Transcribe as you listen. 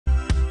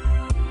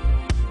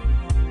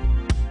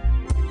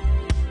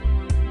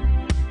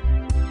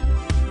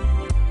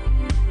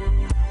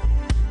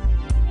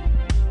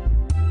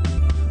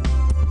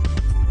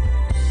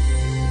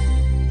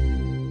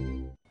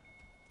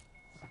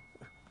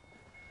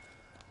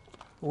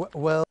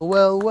Welcome.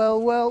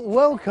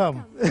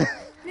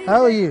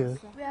 How are you?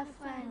 We are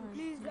fine.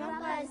 Please,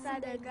 Grandpa is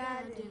at the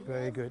garden.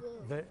 Very good.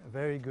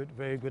 Very good.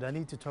 Very good. I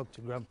need to talk to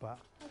Grandpa.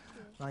 Okay.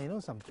 Now, you know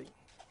something?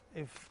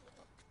 If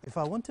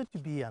I wanted to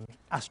be an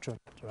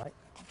astronaut, right?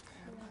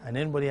 And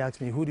anybody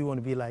asks me, who do you want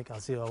to be like? I'll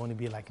say, I want to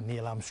be like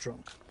Neil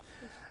Armstrong.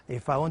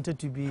 If I wanted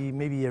to be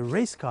maybe a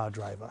race car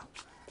driver,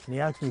 and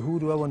he asks me, who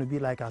do I want to be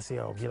like? I'll say,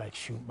 I'll be like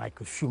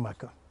Michael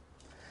Schumacher.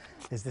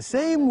 It's the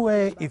same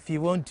way if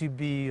you want to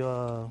be...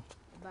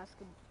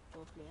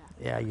 Basketball player.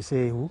 yeah, you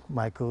say who?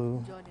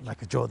 Michael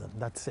Jordan.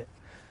 That's it.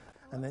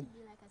 And then, to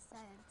be like a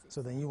scientist.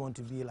 So then you want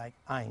to be like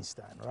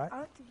Einstein, right? I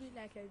want to be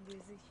like a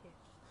musician.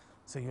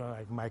 So you're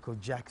like Michael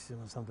Jackson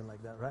or something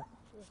like that, right?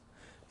 Yeah.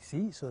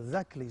 See, so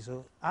exactly.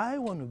 So I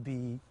want to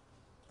be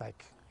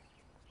like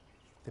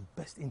the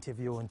best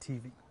interviewer on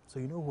TV. So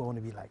you know who I want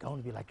to be like? I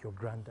want to be like your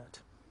granddad.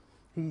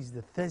 He's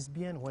the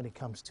thespian when it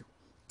comes to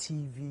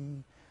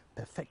TV,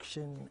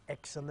 perfection,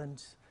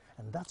 excellence.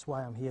 And that's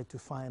why I'm here to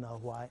find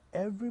out why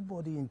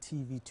everybody in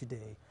TV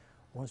today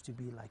wants to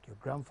be like your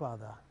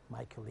grandfather,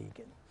 Michael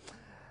Eghan.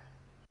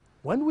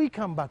 When we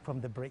come back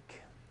from the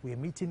break, we're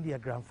meeting their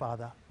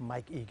grandfather,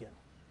 Mike Eghan.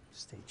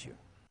 Stay tuned.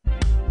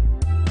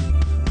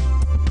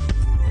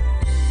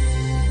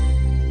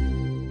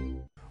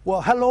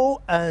 Well,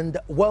 hello and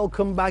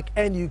welcome back.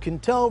 And you can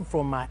tell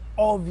from my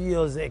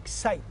obvious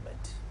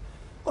excitement.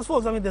 Of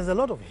course, I mean, there's a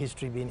lot of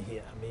history being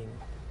here. I mean,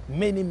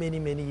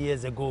 many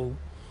years ago,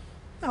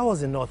 I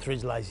was in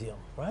Northridge Lyceum,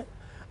 right?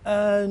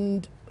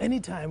 And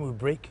anytime we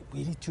break,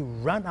 we need to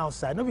run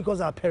outside, not because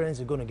our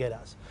parents are going to get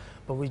us,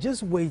 but we're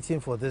just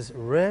waiting for this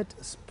red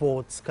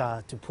sports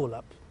car to pull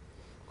up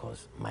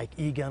because Mike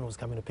Eghan was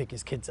coming to pick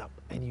his kids up.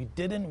 And you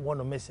didn't want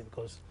to miss it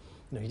because,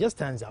 you know, he just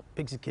stands up,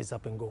 picks his kids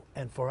up and go.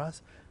 And for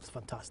us, it's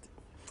fantastic.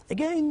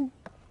 Again,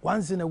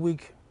 once in a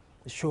week,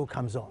 the show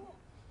comes on.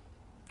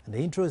 And the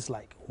intro is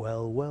like,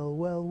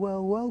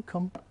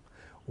 welcome.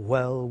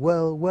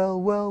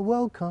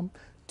 Welcome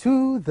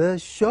to the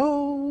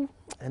show.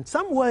 And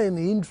somewhere in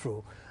the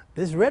intro,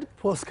 this red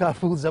postcard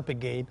pulls up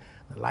again,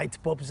 the light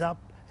pops up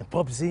and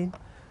pops in.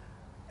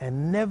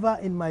 And never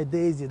in my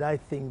days did I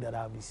think that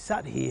I'll be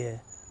sat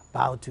here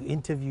about to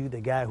interview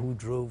the guy who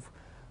drove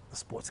the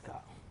sports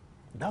car.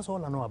 That's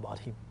all I know about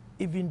him,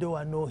 even though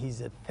I know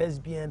he's a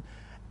thespian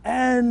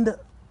and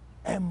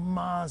a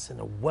mass and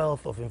a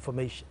wealth of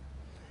information.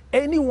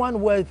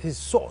 Anyone worth his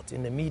salt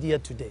in the media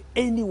today,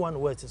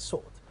 anyone worth his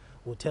salt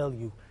will tell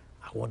you,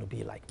 I want to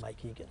be like Mike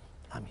Eghan.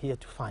 I'm here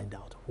to find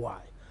out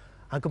why.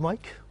 Uncle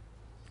Mike,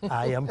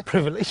 I am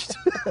privileged.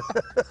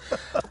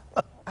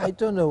 I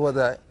don't know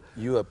whether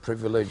you are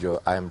privileged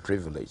or I am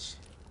privileged.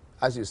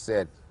 As you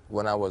said,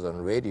 when I was on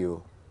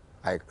radio,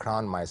 I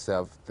crowned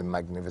myself the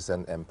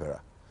magnificent emperor.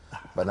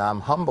 But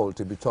I'm humbled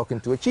to be talking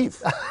to a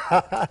chief.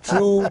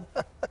 True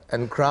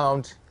and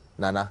crowned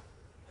Nana.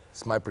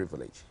 It's my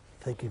privilege.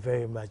 Thank you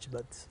very much.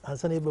 But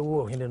as an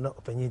able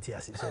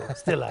so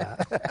still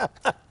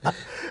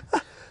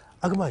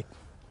Uncle Mike,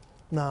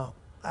 now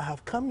I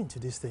have come into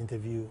this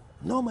interview.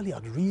 Normally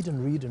I'd read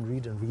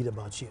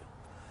about you.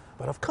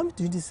 But I've come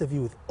to this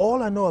interview with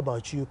all I know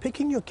about you,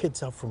 picking your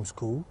kids up from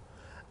school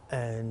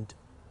and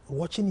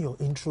watching your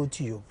intro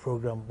to your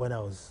program when I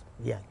was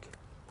young.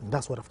 And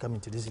that's what I've come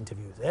into this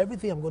interview with.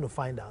 Everything I'm going to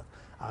find out,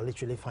 I'll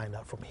literally find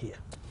out from here.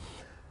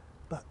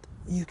 But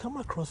you come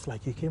across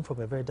like you came from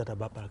a very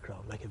Dadaba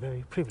background, like a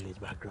very privileged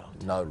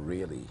background. Not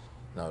really.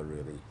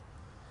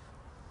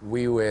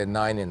 We were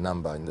 9 in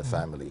number in the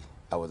family.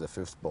 I was the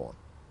 5th born.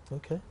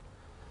 Okay.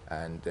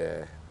 And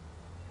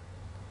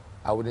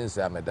I wouldn't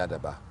say I'm a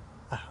Dadaba.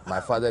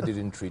 My father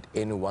didn't treat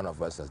any one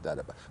of us as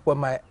Dadaba. Well,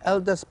 my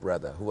eldest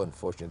brother, who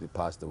unfortunately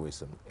passed away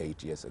some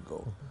 8 years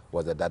ago,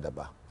 was a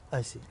Dadaba.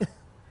 I see.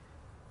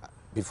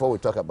 Before we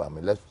talk about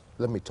me, let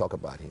me talk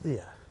about him.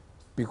 Yeah.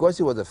 Because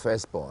he was the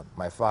firstborn,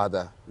 my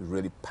father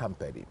really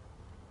pampered him.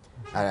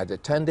 And at the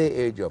tender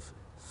age of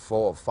 4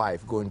 or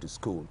 5 going to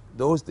school,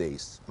 those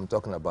days, I'm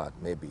talking about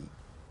maybe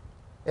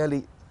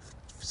early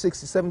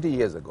 60, 70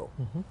 years ago,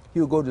 he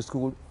would go to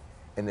school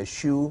in a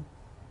shoe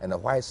and a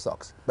white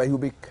socks. But he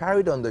would be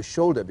carried on the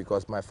shoulder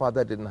because my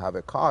father didn't have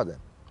a car then.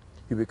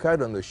 He'd be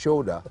carried on the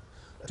shoulder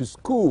to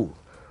school.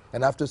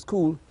 And after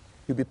school,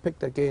 he'd be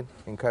picked again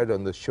and carried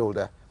on the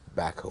shoulder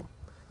back home.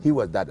 He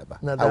was Dadaba.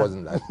 I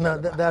wasn't that. No,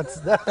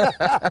 that's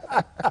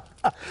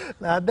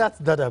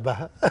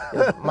Dadaba.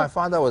 Yeah, my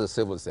father was a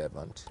civil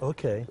servant.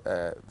 Okay.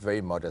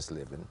 Very modest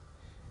living.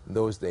 In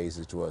those days,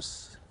 it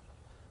was,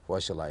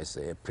 what shall I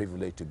say, a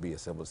privilege to be a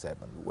civil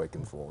servant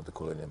working for the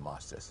colonial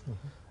masters.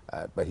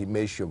 But he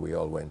made sure we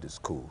all went to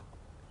school,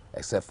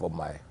 except for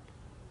my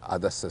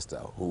other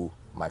sister, who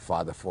my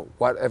father, for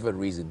whatever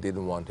reason,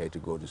 didn't want her to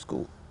go to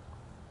school.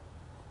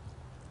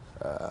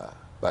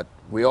 But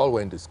we all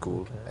went to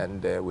school,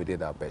 and we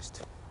did our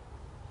best.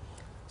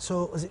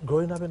 So, was it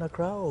growing up in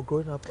Accra or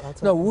growing up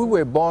outside? No, we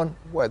were born,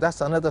 well,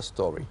 that's another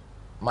story.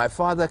 My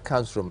father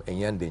comes from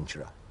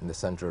Enyandinchira in the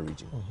central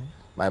region.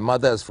 My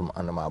mother is from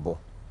Anamabo,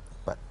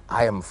 but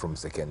I am from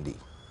Sekendi.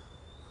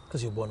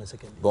 Because you're born in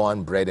Sekendi?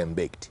 Born, bred, and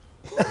baked.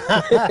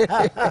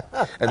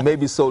 and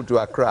maybe sold to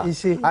Accra. You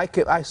see?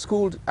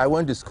 I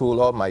went to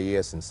school all my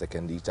years in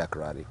secondary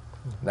Takoradi,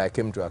 and I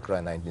came to Accra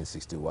in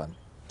 1961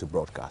 to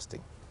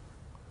broadcasting.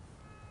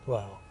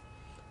 Wow.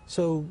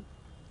 So,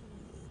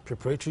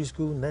 preparatory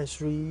school,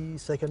 nursery,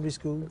 secondary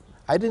school?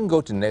 I didn't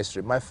go to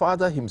nursery. My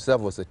father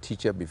himself was a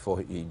teacher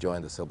before he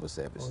joined the civil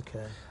service.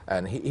 Okay.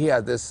 And he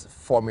had this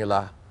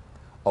formula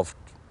of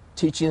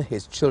teaching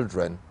his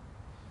children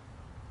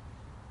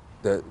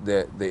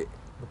the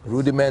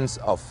rudiments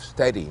of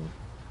studying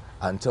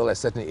until a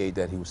certain age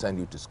that he would send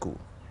you to school.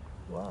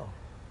 Wow.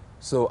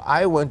 So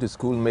I went to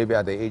school maybe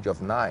at the age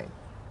of 9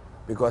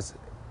 because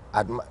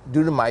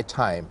during my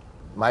time,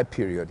 my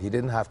period, he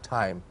didn't have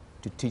time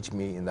to teach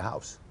me in the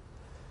house.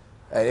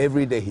 And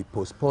every day he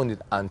postponed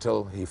it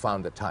until he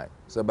found the time.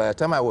 So by the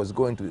time I was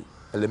going to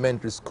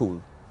elementary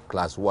school,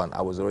 class 1,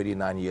 I was already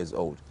 9 years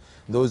old.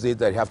 In those days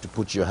that you have to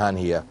put your hand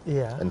here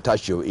and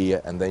touch your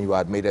ear, and then you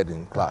are admitted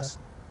in class.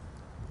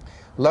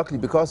 Luckily,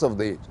 because of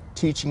the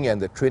teaching and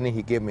the training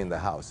he gave me in the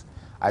house,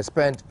 I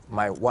spent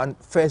my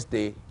first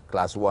day,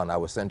 class 1, I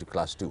was sent to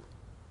class 2.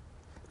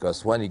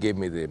 Because when he gave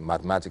me the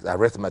mathematics,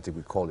 arithmetic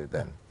we call it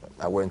then,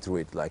 I went through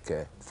it like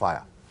a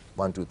fire.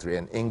 1, 2, 3.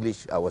 And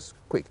English, I was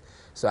quick.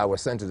 So I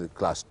was sent to the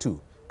class 2.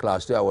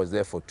 Class 2, I was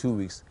there for 2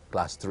 weeks,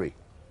 class 3.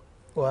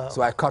 Wow.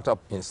 So I caught up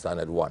in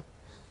standard 1.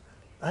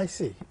 I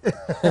see.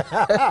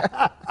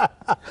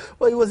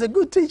 Well, he was a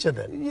good teacher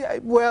then. Yeah,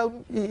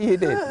 well, he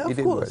did. Yeah, he of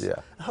did course. well,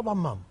 yeah. How about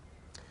mom?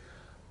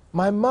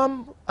 My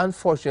mom,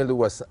 unfortunately,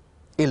 was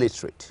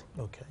illiterate.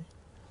 Okay.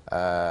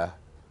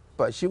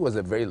 But she was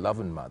a very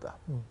loving mother.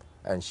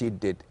 And she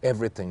did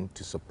everything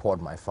to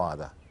support my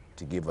father,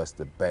 to give us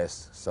the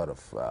best sort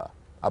of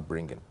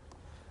upbringing.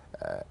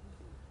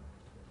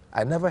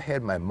 I never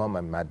heard my mom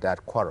and my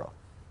dad quarrel.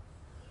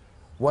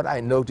 What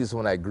I noticed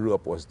when I grew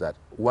up was that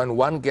when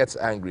one gets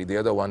angry, the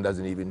other one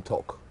doesn't even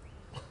talk.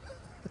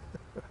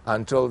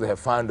 Until they have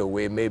found a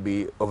way,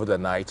 maybe over the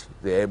night,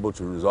 they're able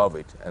to resolve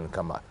it and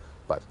come out.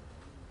 But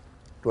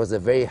it was a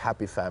very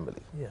happy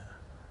family. Yeah.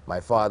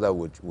 My father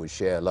would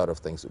share a lot of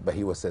things, but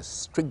he was a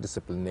strict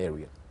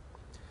disciplinarian.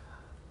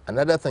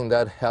 Another thing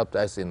that helped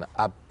us in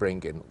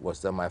upbringing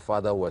was that my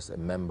father was a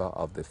member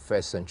of the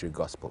First Century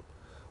Gospel.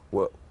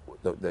 Where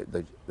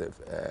the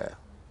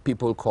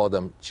people call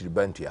them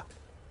Chiribentia.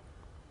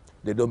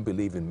 They don't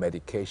believe in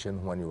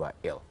medication when you are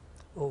ill.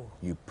 Oh.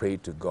 You pray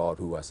to God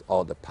who has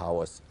all the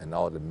powers and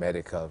all the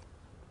medical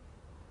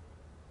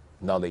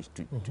knowledge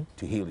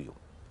to heal you.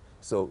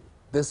 So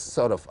this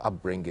sort of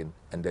upbringing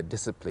and the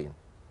discipline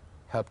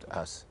helped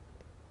us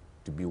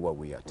to be what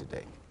we are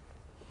today.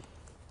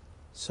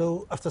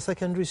 So after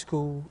secondary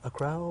school,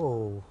 Accra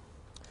or?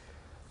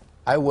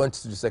 I went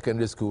to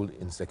secondary school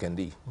in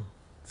Sekondi,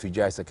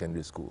 Fijai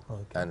Secondary School.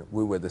 Okay. And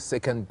we were the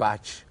second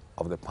batch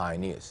of the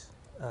pioneers.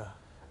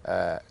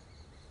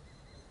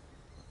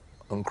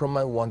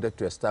 Nkrumah wanted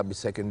to establish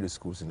secondary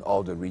schools in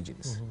all the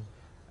regions.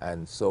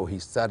 And so he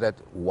started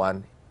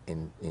one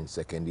in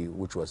Sekondi,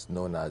 which was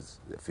known as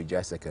the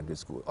Fijai Secondary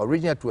School.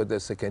 Originally it was the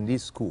Sekondi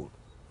School.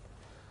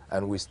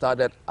 And we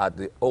started at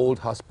the old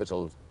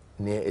hospital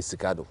near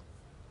Isikado.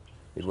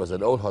 It was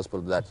an old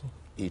hospital that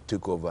he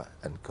took over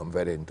and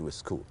converted into a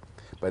school.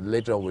 But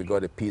later on we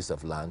got a piece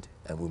of land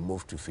and we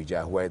moved to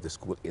Fijai, where the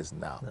school is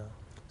now. No.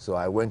 So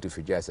I went to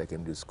Fijai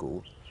Secondary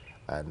School,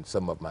 and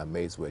some of my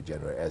mates were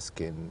General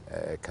Erskine,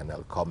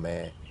 Colonel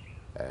Kome,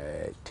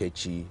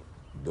 Techi,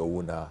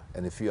 Douna,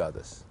 and a few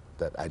others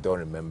that I don't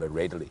remember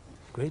readily.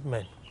 Great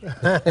man.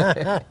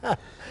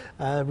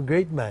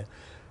 Great man.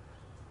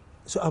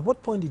 So at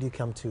what point did you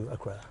come to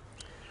Accra?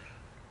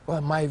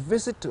 Well, my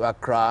visit to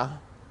Accra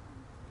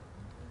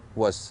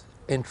was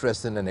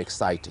interesting and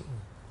exciting.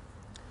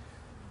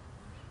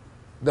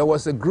 There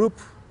was a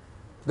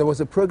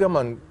program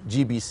on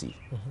GBC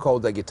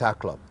called the Guitar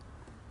Club.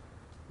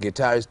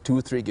 Guitarists,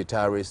 2-3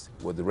 guitarists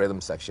with the rhythm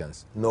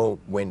sections, no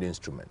wind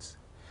instruments.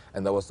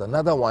 And there was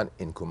another one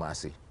in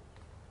Kumasi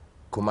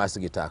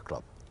Guitar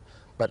Club.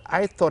 But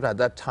I thought at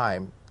that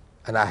time,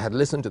 and I had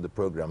listened to the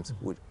programs,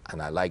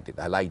 and I liked it.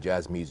 I liked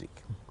jazz music.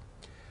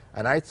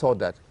 And I thought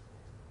that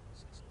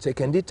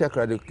Sekondi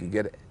Takoradi could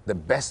get the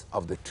best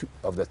of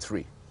the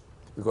three,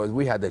 because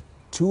we had the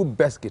two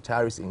best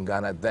guitarists in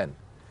Ghana then.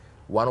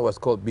 One was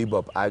called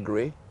Bebop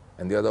Agre,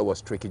 and the other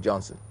was Tricky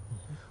Johnson.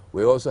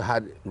 We also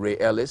had Ray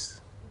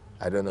Ellis.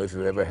 I don't know if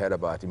you've ever heard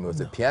about him. He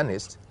was a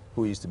pianist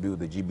who used to be with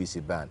the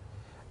GBC band.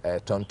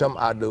 Tontom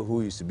Ado,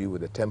 who used to be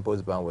with the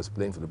Tempos band, was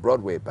playing for the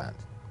Broadway band.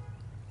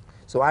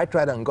 So I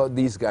tried and got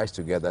these guys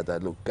together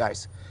that, look,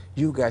 guys,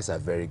 you guys are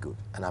very good,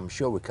 and I'm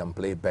sure we can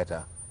play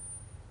better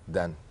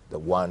than the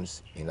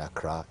ones in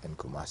Accra and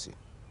Kumasi.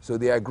 So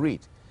they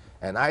agreed.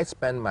 And I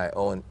spent my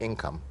own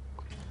income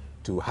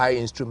to hire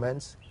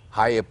instruments,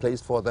 hire a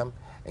place for them,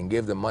 and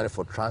give them money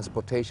for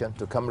transportation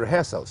to come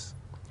rehearsals.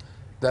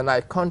 Then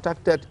I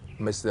contacted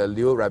Mr.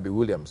 Leo Rabi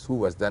Williams, who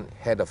was then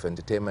head of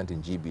entertainment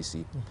in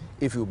GBC,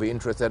 if he would be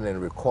interested in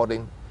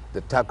recording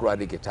the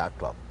Takoradi Guitar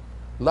Club.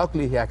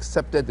 Luckily, he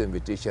accepted the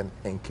invitation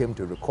and came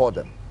to record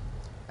them,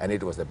 and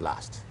it was a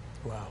blast.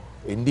 Wow.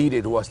 Indeed,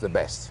 it was the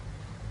best.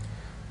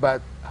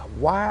 But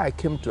why I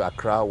came to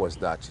Accra was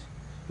that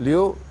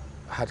Leo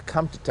had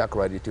come to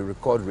Takoradi to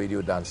record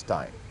Radio Dance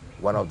Time,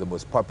 one of the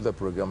most popular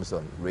programs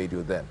on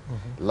radio then.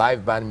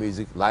 Live band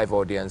music, live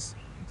audience,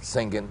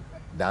 singing,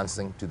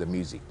 dancing to the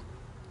music.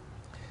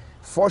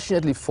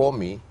 Fortunately for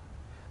me,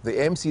 the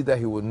MC that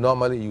he would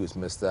normally use,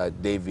 Mr.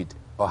 David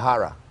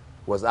O'Hara,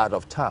 was out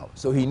of town.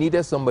 So he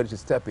needed somebody to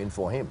step in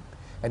for him.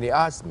 And he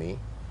asked me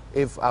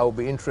if I would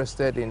be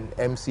interested in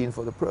MCing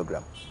for the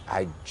program.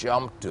 I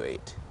jumped to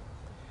it.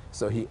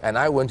 So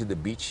I went to the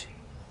beach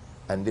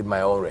and did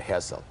my own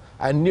rehearsal.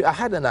 I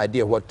had an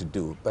idea what to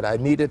do, but I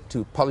needed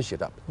to polish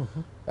it up.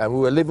 And we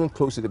were living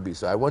close to the beach.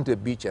 So I went to the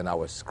beach and I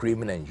was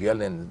screaming and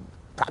yelling,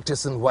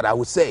 practicing what I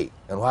would say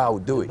and how I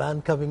would do it.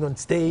 Band coming on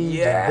stage.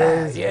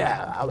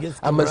 Yeah.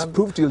 I must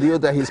prove to Leo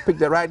that he's picked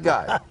the right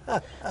guy.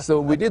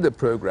 So we did the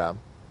program,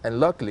 and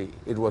luckily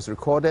it was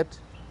recorded,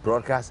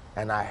 broadcast,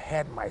 and I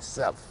heard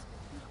myself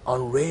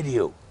on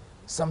radio,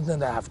 something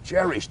that I've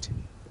cherished.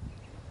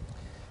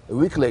 A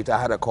week later,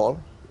 I had a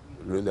call,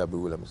 really Abu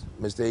Williams.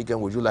 Mr.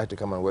 Eghan, would you like to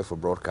come and work for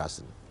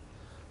broadcasting?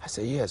 I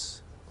said,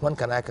 yes. When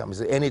can I come? He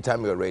said,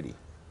 anytime you're ready.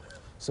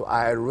 So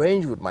I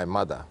arranged with my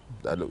mother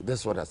that, look,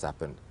 this is what has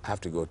happened. I have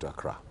to go to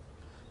Accra.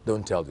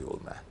 Don't tell the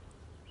old man,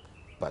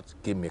 but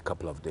give me a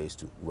couple of days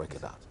to work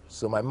it out.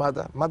 So my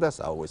mothers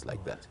are always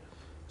like that.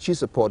 She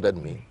supported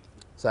me.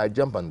 So I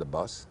jumped on the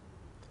bus,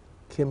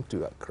 came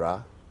to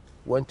Accra,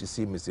 went to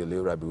see Mr.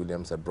 Leo Rabi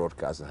Williams at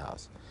Broadcasting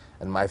House.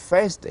 And my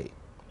first day,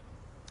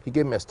 he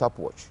gave me a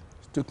stopwatch.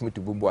 He took me to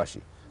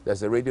Bubuashi.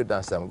 There's a radio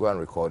dance time, go and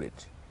record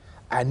it.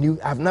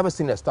 I've never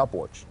seen a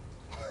stopwatch.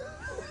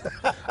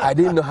 I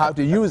didn't know how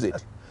to use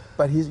it.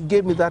 But he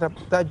gave me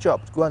that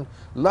job to go on.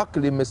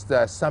 Luckily,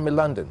 Mr. Sammy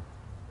London,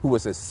 who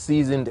was a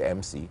seasoned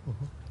MC,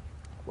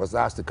 was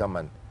asked to come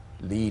and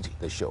lead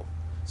the show.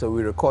 So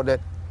we recorded,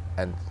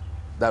 and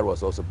that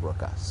was also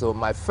broadcast. So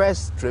my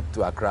first trip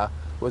to Accra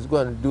was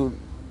going to do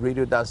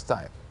Radio Dance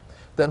Time.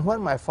 Then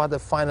when my father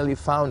finally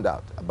found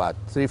out, about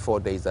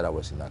 3-4 days that I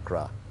was in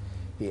Accra,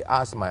 he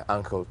asked my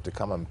uncle to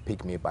come and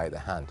pick me by the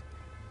hand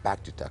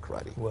back to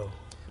Takoradi. Well,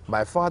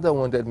 my father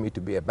wanted me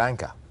to be a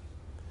banker.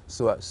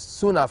 So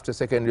soon after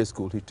secondary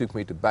school, he took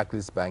me to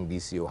Barclays Bank,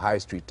 DCO, High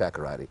Street,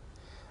 Takoradi,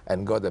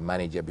 and got the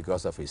manager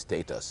because of his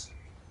status.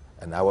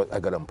 And I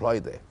got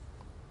employed there.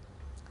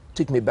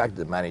 Took me back to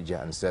the manager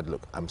and said,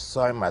 look, I'm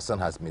sorry my son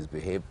has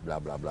misbehaved, blah,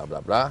 blah, blah,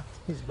 blah, blah.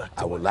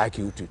 I would like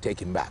you to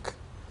take him back.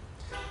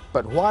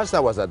 But whilst I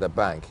was at the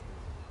bank,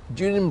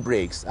 during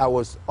breaks, I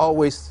was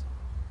always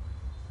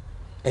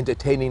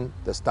entertaining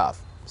the staff,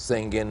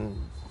 singing,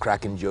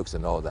 cracking jokes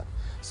and all that.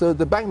 So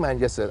the bank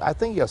manager said, I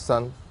think your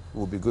son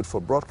will be good for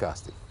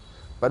broadcasting.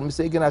 But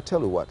Mr. Eghan, I tell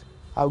you what,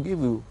 I'll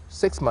give you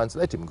 6 months,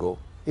 let him go.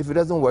 If it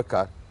doesn't work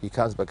out, he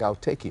comes back, I'll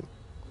take him.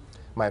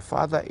 My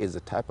father is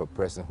the type of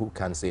person who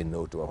can't say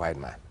no to a white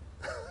man.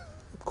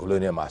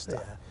 Colonial master.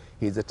 Yeah.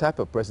 He's the type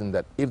of person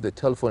that if the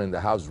telephone in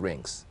the house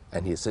rings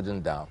and he's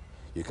sitting down,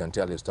 you can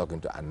tell he's talking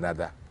to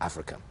another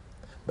African.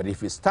 But if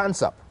he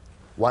stands up,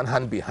 one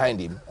hand behind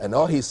him, and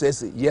all he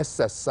says is, yes,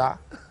 sir, sir,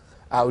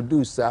 I'll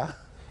do, sir,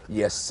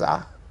 yes,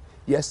 sir,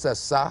 yes, sir,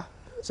 sir.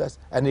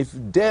 And if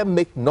you dare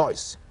make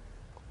noise,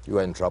 you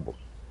are in trouble.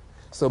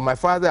 So my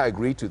father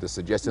agreed to the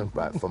suggestion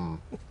from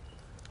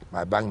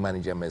my bank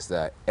manager,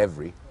 Mr.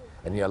 Every,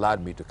 and he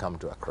allowed me to come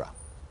to Accra.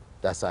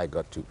 That's how I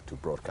got to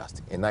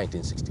broadcasting in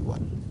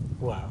 1961.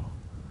 Wow.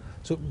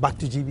 So back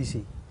to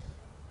GBC.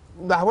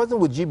 No, I wasn't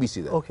with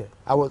GBC then. Okay.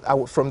 I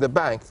was from the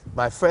bank.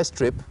 My first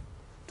trip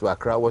to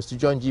Accra was to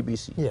join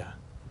GBC. Yeah.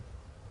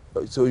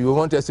 So you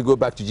want us to go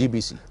back to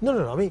GBC?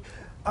 No. I mean,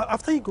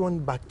 after you going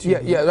back to...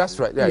 Yeah, that's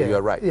right. Yeah,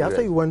 you're right. Yeah,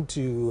 after you went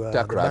to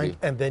the bank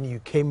and then you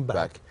came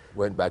back.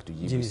 Went back to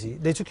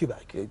GBC. They took you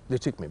back? They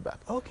took me back.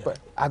 Okay. But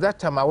at that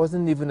time, I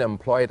wasn't even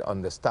employed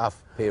on the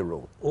staff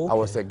payroll. Okay. I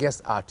was a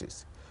guest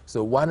artist.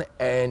 So one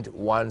earned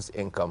one's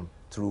income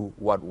through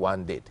what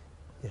one did.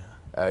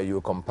 Yeah.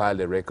 You compile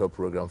a record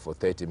program for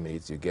 30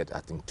 minutes, you get, I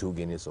think, 2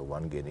 guineas or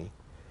 1 guinea.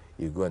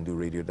 You go and do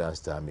Radio Dance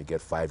Time, you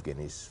get 5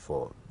 guineas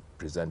for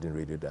presenting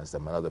Radio Dance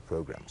Time and other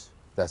programs.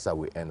 That's how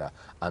we end up,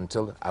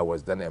 until I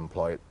was then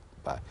employed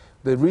by...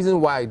 The reason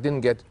why I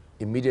didn't get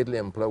immediately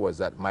employed was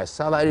that my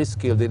salary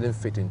scale didn't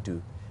fit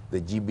into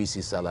the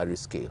GBC salary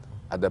scale.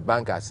 At the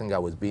bank, I think I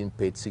was being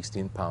paid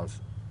 £16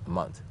 a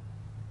month.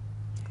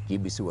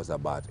 GBC was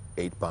about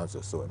 £8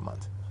 or so a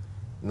month.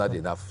 Not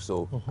enough,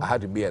 so I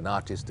had to be an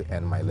artist to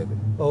earn my living.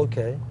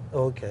 Okay.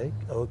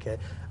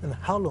 And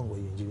how long were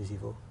you in GBC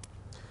for?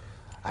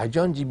 I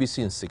joined GBC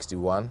in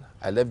 61.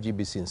 I left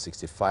GBC in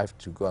 65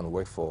 to go and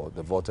work for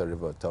the Volta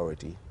River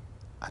Authority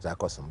at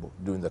Akosombo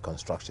during the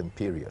construction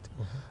period.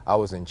 I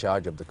was in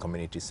charge of the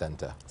community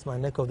center. It's my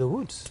neck of the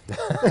woods.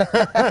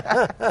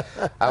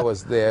 I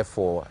was there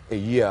for a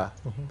year,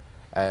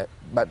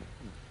 but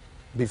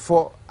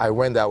before I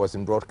went there, I was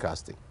in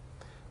broadcasting.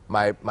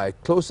 My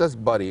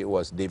closest buddy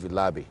was David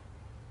Labi.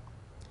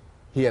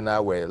 He and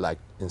I were like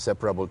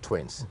inseparable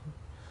twins.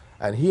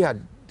 And he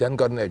had then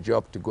gotten a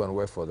job to go and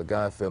work for the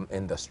Ghana film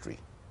industry.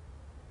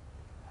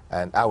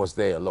 And I was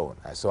there alone.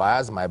 So I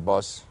asked my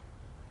boss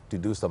to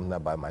do something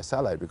about my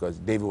salary because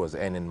David was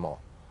earning more.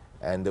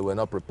 And they were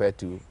not prepared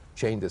to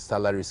change the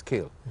salary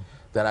scale.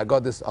 Then I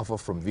got this offer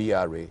from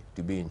VRA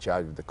to be in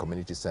charge of the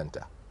community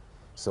center.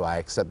 So I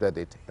accepted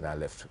it and I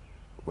left,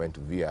 went to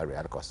VRA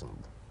at Kosovo.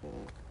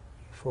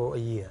 For a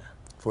year?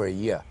 For a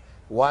year.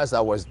 Whilst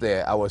I was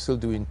there, I was still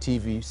doing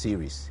TV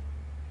series.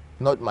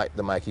 Not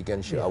the Mike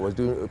Eghan show. Yeah. I was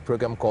doing a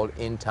program called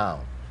In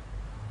Town.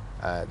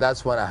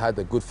 That's when I had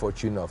the good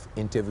fortune of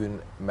interviewing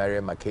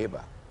Miriam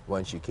Makeba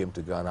when she came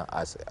to Ghana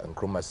as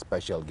Nkrumah's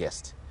special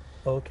guest.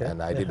 Okay.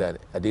 And I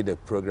did a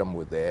program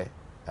with her,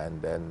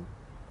 and then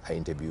I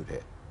interviewed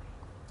her.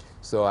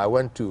 So I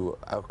went to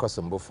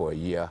Kosovo for a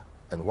year,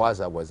 and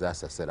whilst I was there,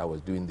 as I said, I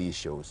was doing these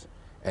shows,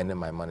 earning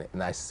my money,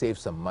 and I saved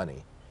some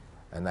money,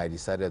 and I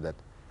decided that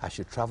I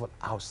should travel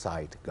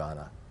outside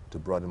Ghana to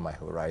broaden my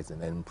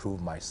horizon and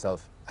improve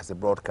myself as a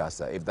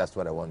broadcaster, if that's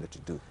what I wanted to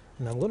do.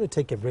 And I'm going to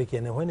take a break here,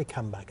 and then when I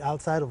come back,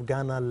 outside of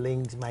Ghana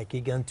linked Mike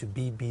Eghan to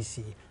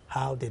BBC.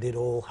 How did it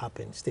all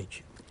happen? Stay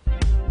tuned.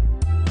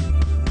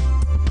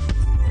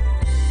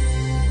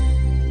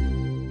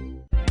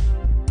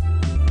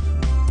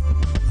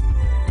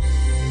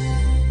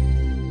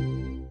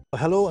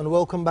 Hello and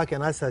welcome back.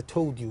 And as I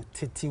told you,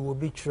 Titi will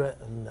be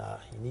and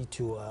you need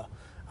to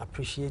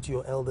appreciate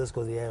your elders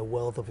because they are a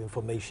wealth of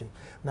information.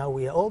 Now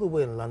we are all the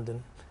way in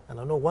London, and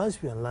I know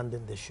once we're in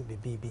London, there should be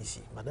BBC.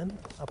 But then,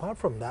 apart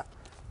from that,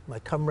 my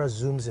camera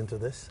zooms into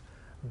this.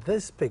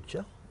 This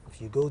picture, if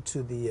you go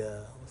to the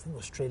I think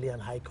Australian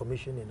High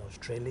Commission in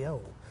Australia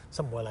or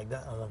somewhere like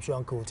that, and I'm sure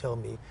Uncle will tell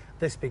me,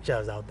 this picture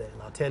is out there,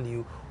 and I'll tell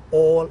you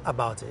all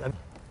about it.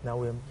 Now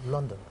we're in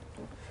London.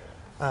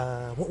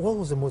 What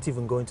was the motive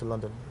in going to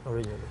London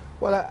originally?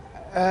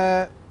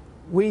 Well,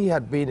 we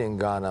had been in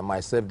Ghana,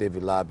 myself,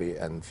 David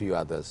Labi, and a few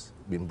others,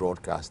 been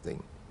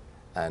broadcasting,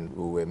 and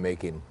we were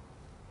making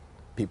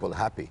people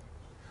happy.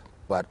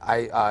 But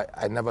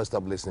I never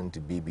stopped listening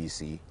to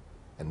BBC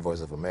and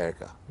Voice of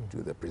America, to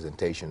the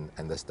presentation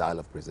and the style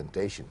of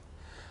presentation.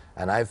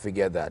 And I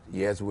figured that,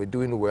 yes, we're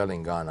doing well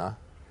in Ghana.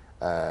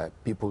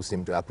 People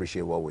seem to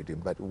appreciate what we're doing,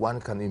 but one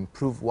can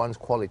improve one's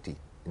quality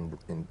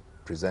in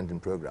presenting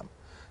program.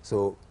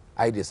 So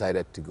I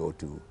decided to go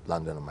to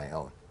London on my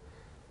own.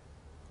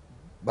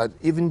 But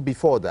even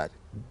before that,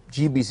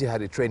 GBC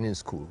had a training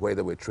school where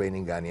they were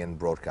training Ghanaian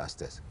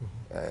broadcasters.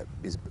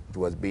 It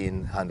was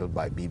being handled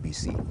by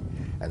BBC.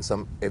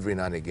 And every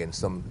now and again,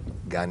 some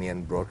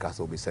Ghanaian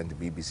broadcaster will be sent to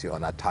BBC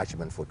on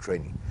attachment for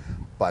training.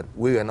 But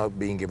we were not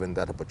being given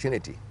that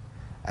opportunity.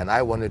 And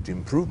I wanted to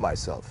improve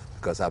myself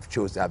because I've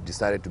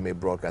decided to make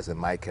broadcasting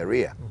my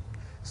career.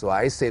 So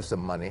I saved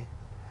some money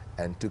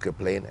and took a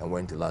plane and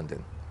went to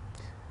London.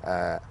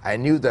 I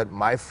knew that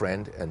my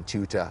friend and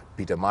tutor,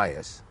 Peter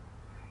Myers,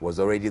 was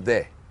already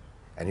there.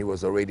 And he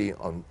was already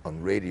on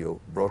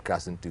radio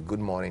broadcasting to Good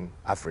Morning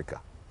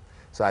Africa.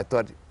 So I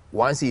thought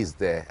once he's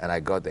there and I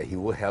got there, he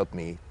will help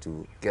me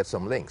to get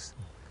some links.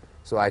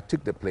 So I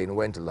took the plane,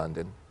 went to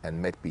London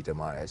and met Peter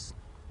Myers.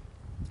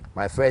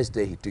 My first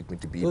day he took me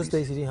to BBC. Those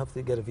days you didn't have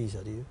to get a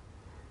visa, do you?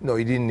 No,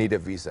 he didn't need a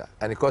visa.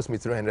 And it cost me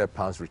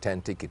 £300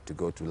 return ticket to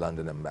go to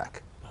London and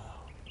back. Wow.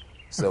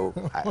 So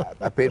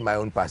I paid my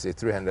own passage,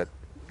 300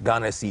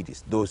 Ghana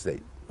cedis those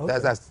days. Okay.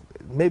 That's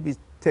maybe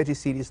 30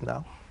 cedis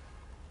now.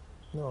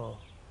 No.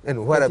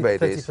 And whatever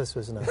it is.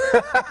 30 now.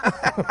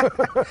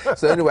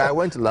 So anyway, I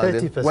went to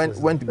London,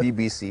 went to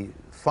BBC,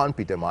 found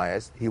Peter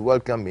Myers. He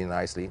welcomed me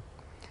nicely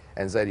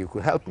and said he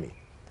could help me.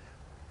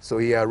 So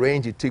he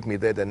took me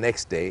there the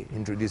next day,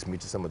 introduced me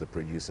to some of the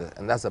producers,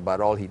 and that's about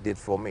all he did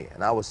for me.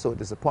 And I was so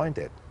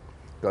disappointed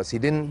because he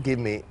didn't give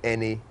me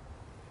any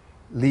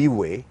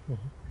leeway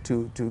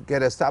to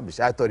get established.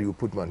 I thought he would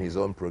put me on his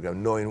own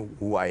program, knowing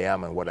who I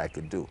am and what I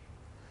could do.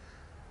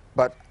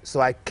 But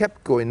so I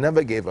kept going,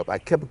 never gave up. I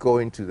kept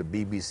going to the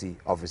BBC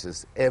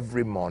offices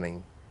every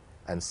morning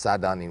and sat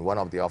down in one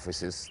of the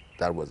offices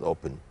that was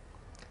open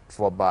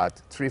for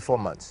about 3-4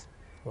 months.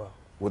 Wow.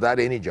 Without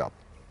any job.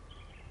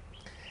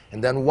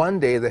 And then one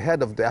day, the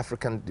head of the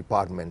African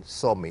department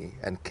saw me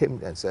and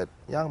came and said,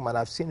 "Young man,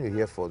 I've seen you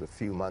here for a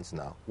few months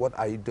now. What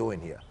are you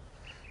doing here?"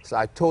 So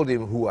I told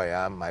him who I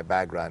am, my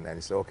background, and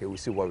he said, "Okay, we'll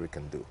see what we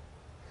can do."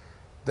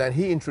 Then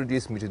he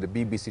introduced me to the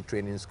BBC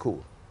training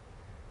school.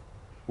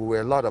 We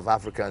were a lot of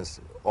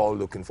Africans all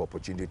looking for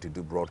opportunity to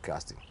do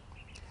broadcasting.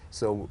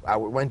 So I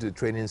went to the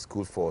training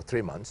school for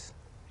 3 months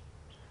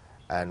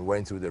and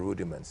went through the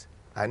rudiments.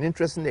 An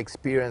interesting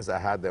experience I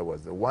had there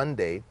was that one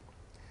day,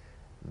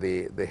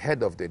 the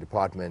head of the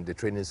department, the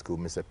training school,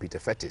 Mr. Peter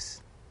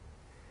Fettis,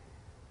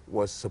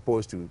 was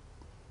supposed to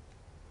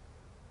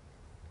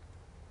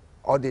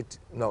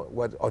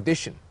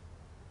audition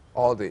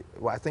all the,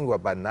 I think we were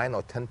about 9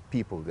 or 10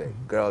 people there,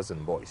 girls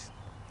and boys.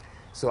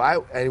 So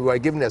and we were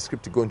given a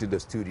script to go into the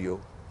studio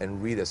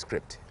and read a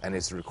script, and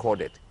it's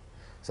recorded.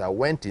 So I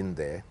went in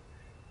there,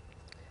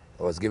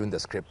 I was given the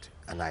script,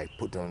 and I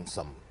put on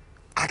some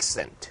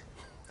accent.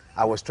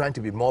 I was trying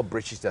to be more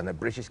British than a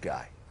British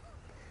guy.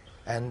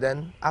 And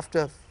then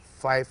after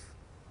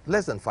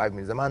less than 5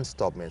 minutes, the man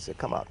stopped me and said,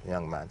 "Come out,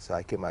 young man." So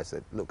I came out and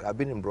said, "Look, I've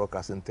been in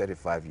broadcasting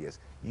 35 years.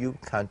 You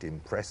can't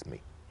impress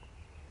me."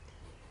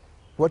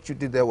 what you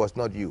did there was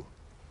not you.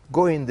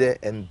 Go in there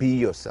and be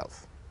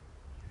yourself.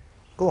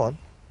 Go on.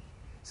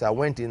 So I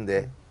went in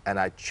there and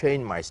I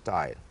changed my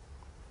style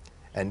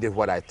and did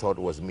what I thought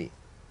was me.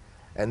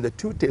 And the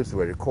two tapes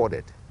were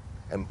recorded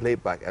and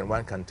played back, and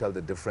one can tell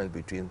the difference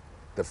between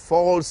the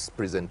false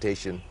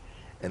presentation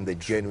and the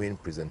genuine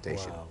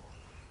presentation. Wow.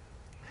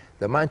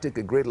 The man took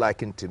a great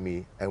liking to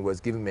me and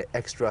was giving me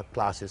extra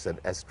classes and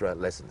extra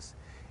lessons.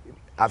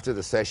 After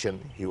the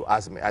session, he would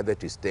ask me either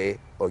to stay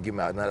or give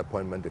me another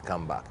appointment to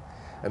come back.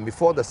 And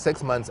before the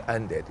 6 months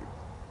ended,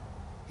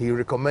 he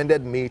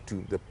recommended me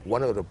to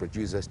one of the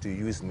producers to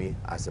use me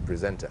as a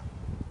presenter.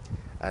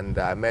 And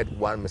I met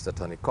one Mr.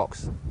 Tony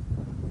Cox,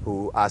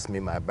 who asked me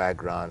my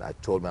background. I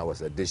told him I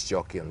was a disc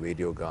jockey on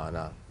Radio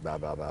Ghana, blah,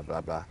 blah, blah,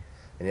 blah, blah.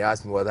 And he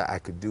asked me whether I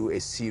could do a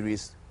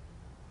series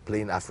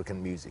playing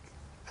African music.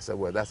 I said,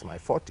 well, that's my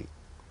forte.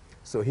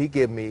 So he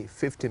gave me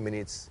 50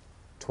 minutes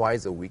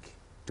twice a week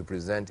to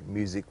present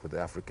music with the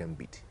African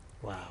beat.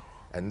 Wow.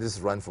 And this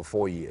ran for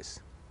 4 years.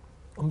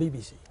 On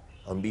BBC?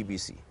 On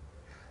BBC.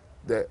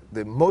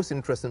 The most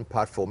interesting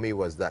part for me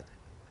was that,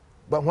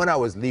 but when I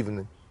was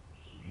leaving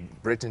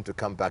Britain to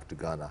come back to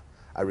Ghana,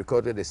 I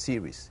recorded a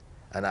series,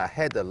 and I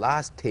had the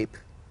last tape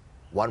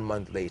 1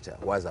 month later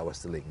whilst I was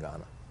still in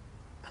Ghana.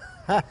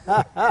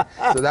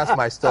 So that's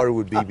my story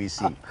with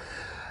BBC.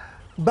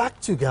 Back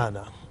to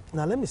Ghana.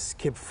 Now let me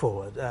skip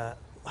forward.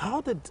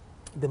 How did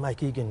the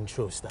Mike Eghan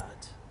show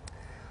start?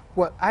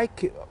 Well,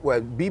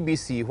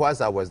 BBC,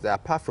 whilst I was there,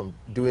 apart from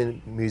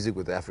doing music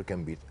with the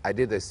African beat, I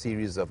did a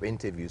series of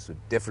interviews with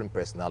different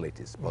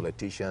personalities,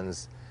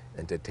 politicians,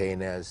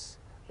 entertainers,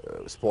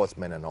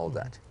 sportsmen, and all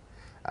that.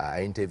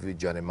 I interviewed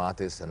Johnny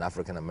Mathis, an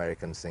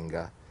African-American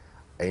singer.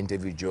 I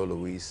interviewed Joe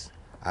Louis.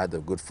 I had the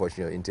good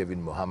fortune of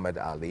interviewing Muhammad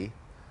Ali.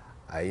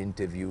 I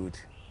interviewed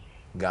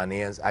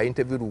Ghanaians. I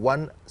interviewed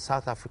one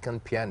South African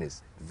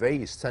pianist,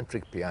 very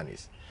eccentric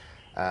pianist,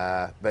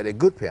 but a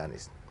good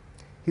pianist.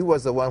 He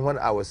was the one, when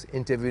I was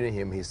interviewing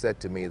him, he said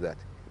to me that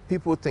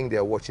people think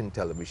they're watching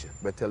television,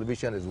 but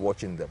television is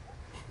watching them.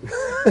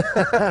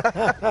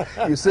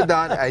 You sit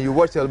down and you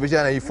watch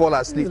television and you fall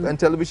asleep, and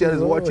television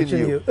is watching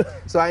you.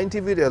 So I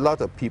interviewed a lot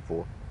of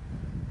people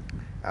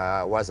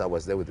whilst I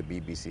was there with the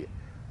BBC.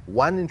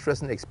 One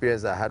interesting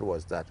experience I had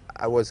was that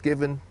I was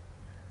given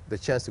the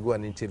chance to go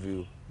and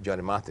interview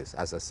Johnny Mathis,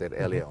 as I said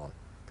earlier on.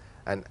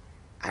 And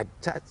at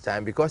that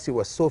time, because he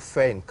was so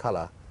fair in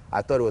color,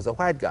 I thought he was a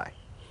white guy.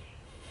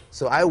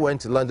 So I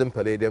went to London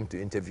Palladium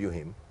to interview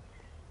him,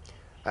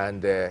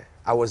 and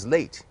I was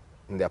late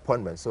in the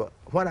appointment. So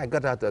when I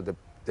got out of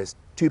the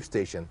tube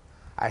station,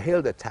 I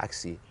hailed a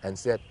taxi and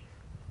said,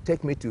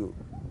 take me to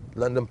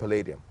London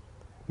Palladium.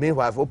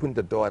 Meanwhile, I've opened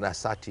the door and I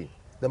sat in.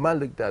 The man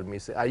looked at me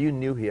and said, are you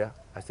new here?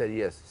 I said,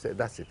 yes. He said,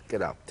 that's it,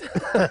 get out.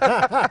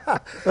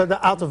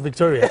 Out of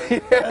Victoria.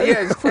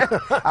 Yes,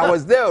 I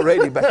was there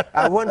already, but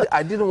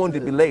I didn't want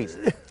to be late.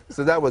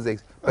 So that was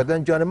it. But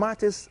then Johnny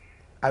Mathis,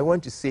 I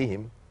went to see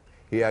him.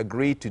 He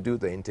agreed to do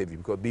the interview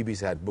because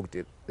BBC had booked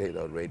it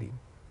already.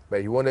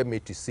 But he wanted me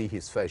to see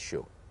his first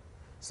show.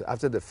 So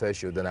after the first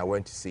show, then I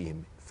went to see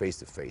him face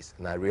to face.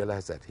 And I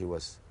realized that he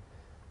was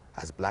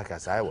as black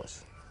as I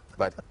was.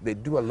 But they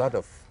do a lot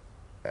of,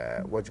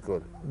 what you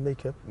call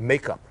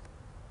makeup.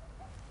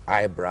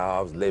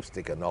 Eyebrows,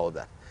 lipstick, and all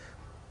that.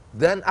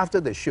 Then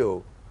after the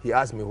show, he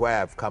asked me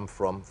where I've come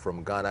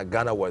from Ghana.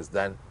 Ghana was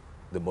then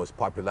the most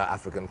popular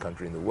African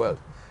country in the world.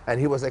 And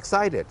he was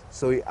excited.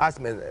 So he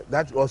asked me,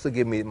 that also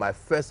gave me my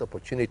first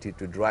opportunity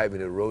to drive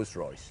in a Rolls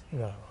Royce.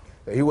 Yeah.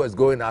 He was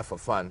going out for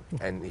fun,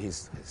 and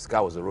his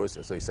car was a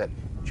Roadster. So he said,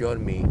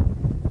 join me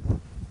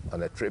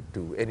on a trip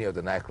to any of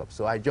the nightclubs.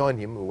 So I joined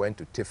him. We went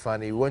to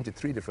Tiffany. We went to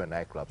 3 different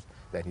nightclubs.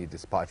 Then he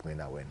dispatched me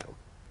and I went home.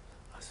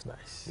 That's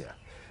nice. Yeah.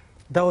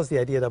 That was the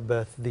idea that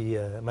birthed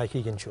the Mike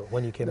Eghan show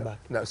when you came back?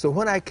 No, so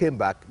when I came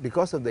back,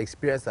 because of the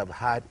experience I've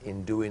had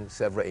in doing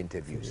several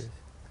interviews,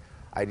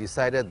 I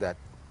decided that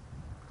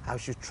I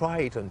should try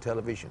it on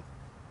television.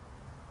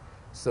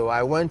 So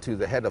I went to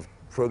the head of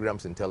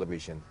programs in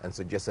television and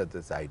suggested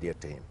this idea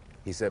to him.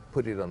 He said,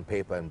 put it on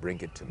paper and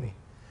bring it to me.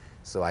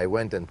 So I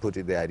went and put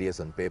the ideas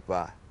on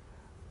paper.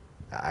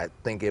 I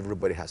think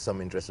everybody has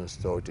some interesting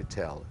story to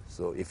tell.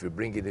 So if you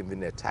bring it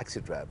even a taxi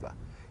driver,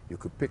 you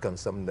could pick on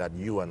something that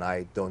you and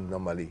I don't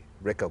normally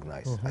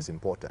recognize as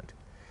important.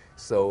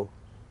 So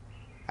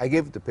I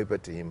gave the paper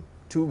to him.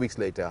 2 weeks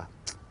later,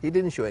 he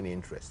didn't show any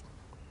interest.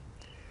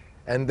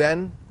 And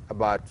then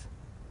about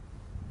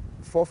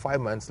 4 or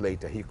 5 months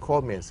later, he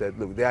called me and said,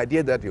 look, the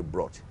idea that you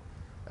brought,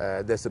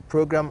 there's a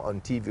program on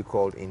TV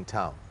called In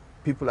Town.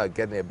 People are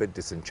getting a bit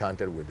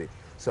disenchanted with it.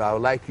 So I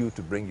would like you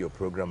to bring your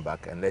program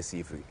back and let's see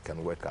if it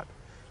can work out.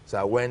 So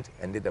I went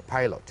and did a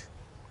pilot.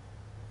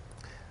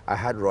 I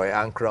had Roy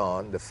Ankra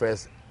on, the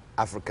first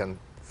African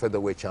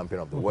featherweight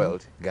champion of the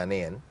world,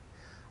 Ghanaian.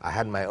 I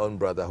had my own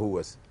brother who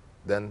was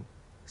then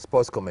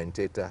sports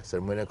commentator,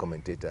 ceremonial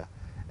commentator,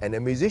 and a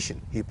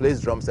musician. He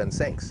plays drums and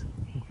sings.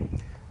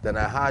 Then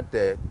I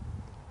had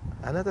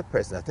another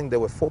person. I think there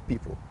were 4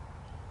 people,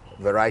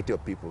 variety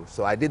of people.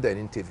 So I did an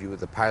interview with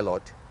the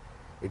pilot.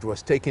 It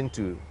was taken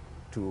to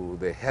to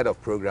the head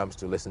of programs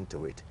to listen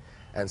to it.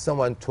 And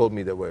someone told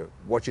me they were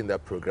watching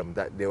that program,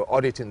 that they were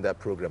auditing that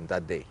program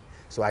that day.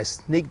 So I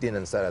sneaked in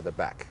and sat at the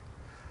back.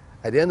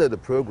 At the end of the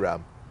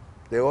program,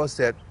 they all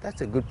said,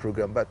 that's a good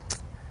program, but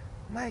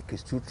Mike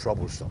is too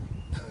troublesome.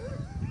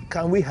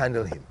 Can we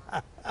handle him?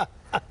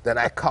 Then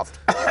I coughed.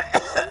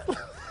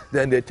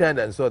 Then they turned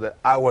and saw that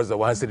I was the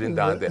one sitting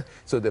down there.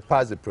 So they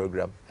passed the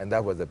program, and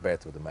that was the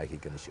birth of the Mike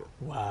Eghan Show.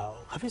 Wow.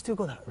 Have you still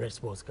got that red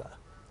sports car?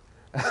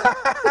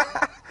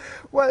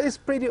 Well, it's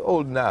pretty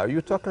old now.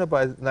 You're talking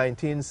about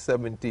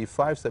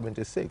 1975,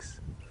 76.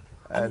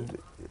 And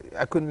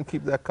I couldn't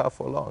keep that car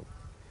for long.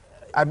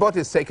 I bought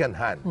it second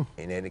hand,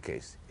 in any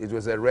case. It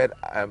was a red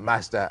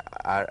Mazda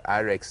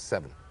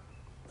RX-7.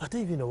 I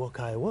don't even know what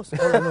car it was.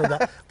 All I know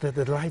that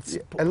the lights.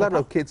 Yeah, a lot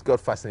of kids got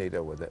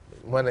fascinated with it.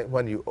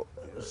 When you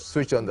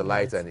switch on the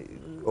lights and it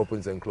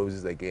opens and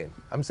closes again.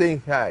 I'm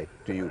saying hi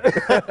to you.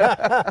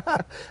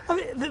 I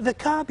mean, the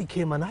car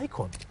became an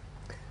icon.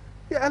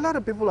 Yeah, a lot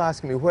of people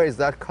ask me, where is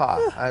that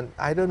car? And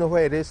I don't know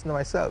where it is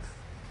myself.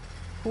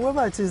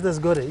 Whoever it is that's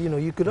got it, you know,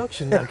 you could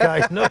auction that car.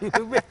 You know,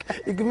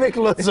 you could make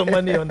lots of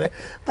money on it.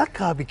 That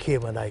car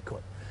became an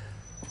icon.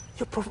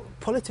 Your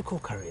political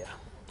career.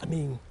 I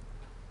mean,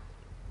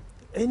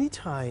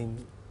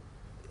 anytime,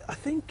 I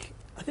think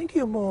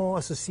you're more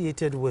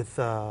associated with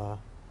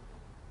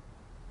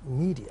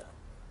media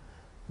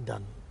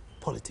than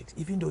politics,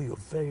 even though you're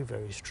very,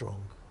 very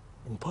strong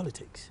in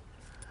politics.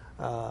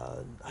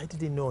 I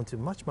didn't know until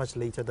much, much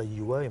later that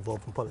you were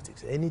involved in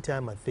politics.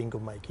 Anytime I think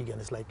of Mike Eghan,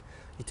 it's like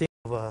you think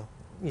of a,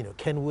 you know,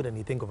 Kenwood and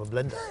you think of a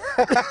blender.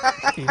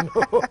 You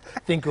know,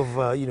 think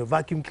of you know,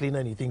 vacuum cleaner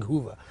and you think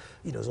Hoover.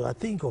 You know, so I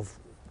think of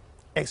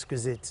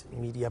exquisite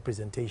media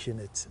presentation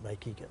at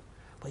Mike Eghan.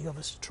 But you have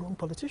a strong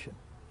politician.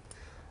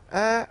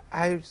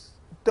 I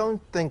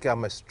don't think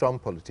I'm a strong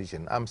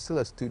politician. I'm still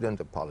a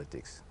student of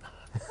politics.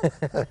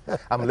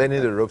 I'm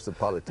learning the ropes of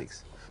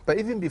politics. But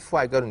even before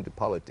I got into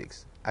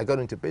politics, I got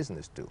into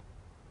business too.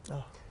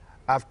 Oh.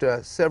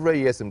 After several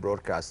years in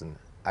broadcasting,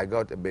 I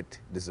got a bit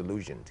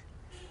disillusioned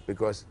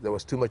because there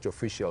was too much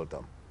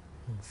officialdom.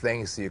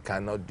 Things you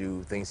cannot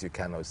do, things you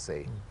cannot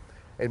say.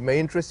 It may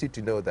interest you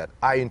to know that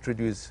I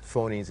introduced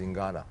phone-ins in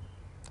Ghana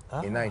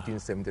in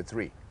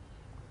 1973.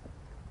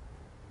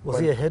 Was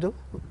he ahead of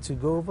to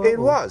go over? It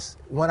was.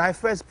 When I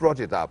first brought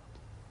it up,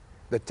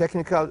 the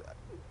technical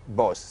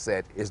boss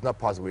said, it's not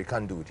possible, we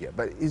can't do it here.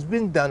 But it's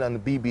been done on the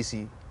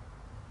BBC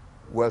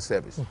World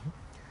Service.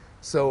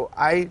 So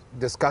I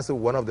discussed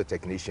with one of the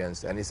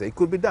technicians, and he said it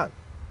could be done.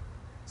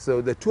 So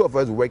the two of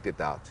us worked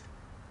it out,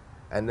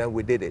 and then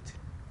we did it.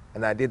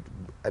 And I did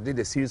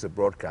a series of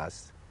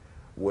broadcasts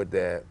with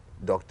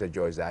Dr.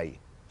 Osei.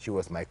 She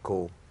was my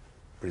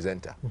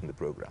co-presenter in the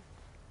program.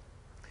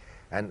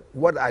 And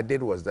what I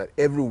did was that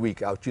every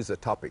week I'll choose a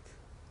topic,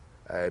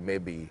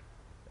 maybe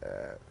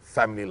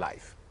family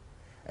life.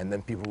 And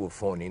then people will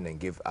phone in and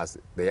give us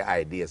their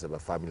ideas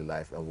about family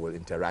life, and we'll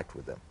interact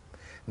with them.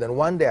 Then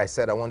one day I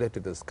said I wanted to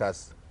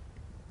discuss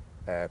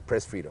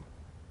press freedom.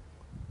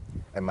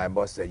 And my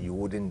boss said, you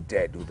wouldn't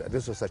dare do that.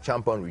 This was a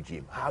Champon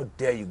regime. How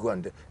dare you go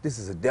and this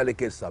is a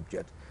delicate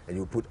subject, and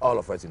you put all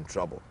of us in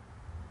trouble.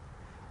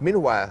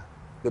 Meanwhile,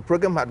 the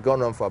program had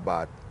gone on for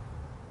about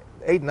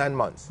 8-9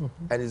 months,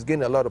 and it's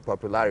gained a lot of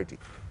popularity.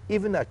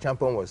 Even that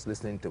Champon was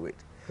listening to it.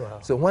 Wow.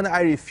 So when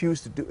I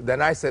refused to do,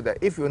 then I said that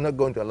if you're not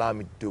going to allow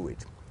me to do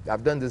it,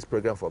 I've done this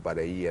program for about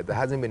a year, there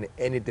hasn't been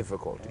any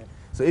difficulty.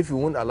 So if you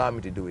won't allow me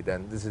to do it,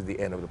 then this is the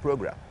end of the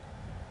program.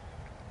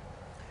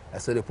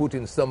 And so they put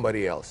in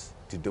somebody else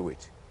to do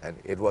it, and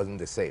it wasn't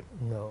the same.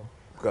 No.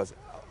 Because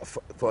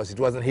for us, it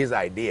wasn't his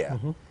idea,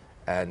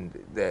 and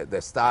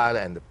the style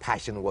and the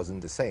passion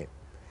wasn't the same.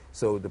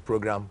 So the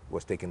program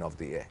was taken off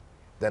the air.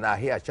 Then I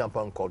hear a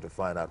Champon call to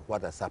find out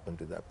what has happened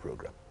to that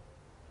program.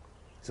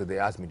 So they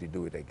asked me to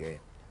do it again.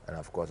 And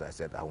of course I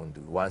said I won't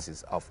do it. Once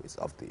it's off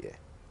the air.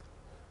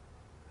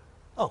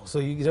 Oh, so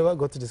you never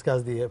got to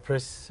discuss the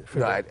press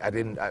freedom? No, I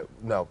didn't.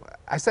 No,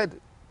 I said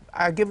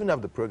I had given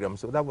up the program,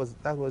 so that was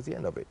the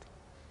end of it.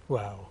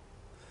 Wow.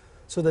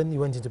 So then you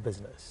went into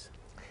business?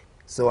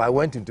 So I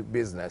went into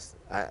business.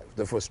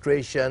 The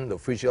frustration, the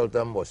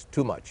officialdom was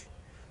too much.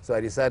 So I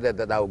decided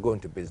that I would go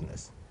into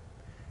business.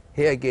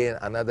 Here again,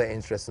 another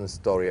interesting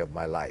story of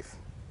my life.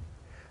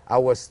 I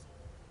was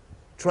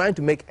trying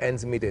to make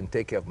ends meet and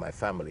take care of my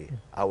family.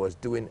 I was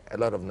doing a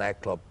lot of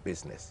nightclub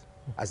business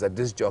as a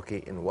disc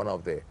jockey in one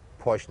of the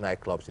posh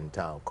nightclubs in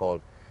town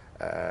called,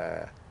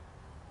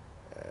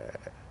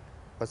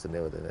 what's the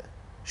name of it?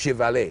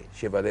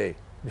 Chevalier.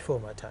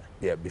 Before my time.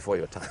 Yeah, before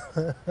your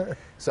time.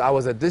 So I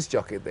was a disc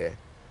jockey there,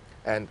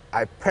 and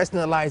I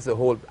personalized the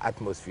whole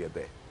atmosphere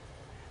there.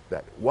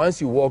 That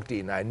once you walked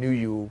in, I knew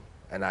you,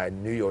 and I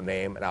knew your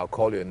name, and I'll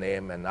call your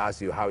name and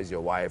ask you, how is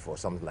your wife, or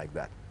something like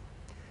that.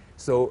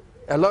 So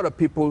a lot of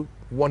people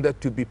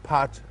wanted to be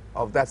part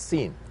of that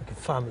scene. Like a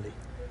family.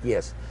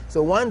 Yes.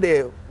 So one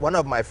day, one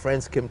of my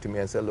friends came to me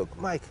and said, look,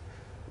 Mike,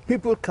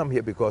 people come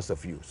here because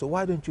of you, so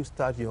why don't you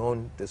start your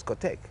own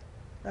discotheque?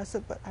 And I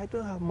said, but I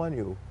don't have money.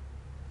 He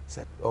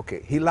said,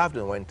 okay. He laughed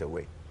and went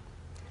away.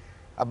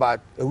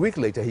 About a week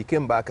later, he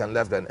came back and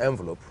left an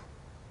envelope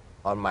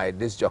on my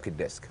disc jockey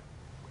desk.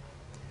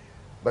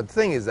 But the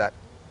thing is that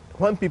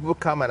when people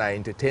come and I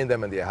entertain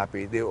them and they're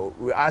happy, they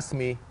will ask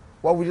me,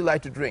 what would you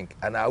like to drink?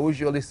 And I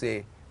usually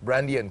say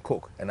brandy and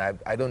Coke, and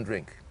I don't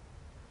drink.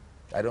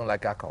 I don't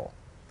like alcohol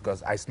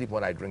because I sleep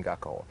when I drink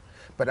alcohol.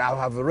 But I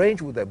have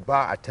arranged with the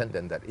bar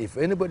attendant that if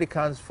anybody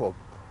comes for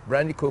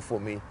brandy Coke for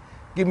me,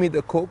 give me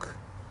the Coke,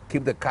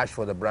 keep the cash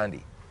for the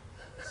brandy.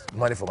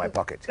 Money for my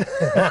pocket.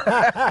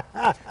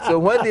 So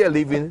when they are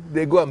leaving,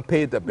 they go and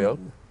pay the bill,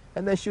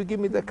 and then she'll give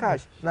me the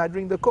cash, and I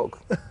drink the Coke.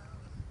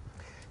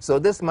 So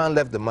this man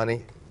left the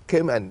money,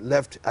 came and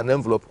left an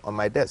envelope on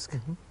my desk.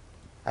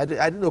 I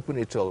didn't open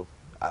it till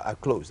I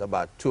closed,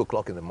 about 2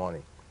 o'clock in the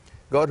morning.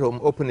 Got home,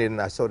 opened it, and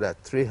I saw that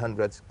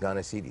 300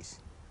 Ghana cedis.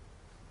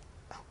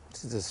 What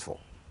is this for?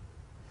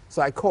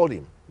 So I called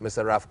him,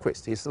 Mr. Ralph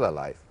Quist. He's still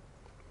alive.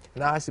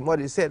 And I asked him what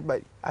he said,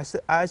 but I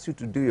asked you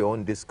to do your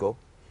own disco,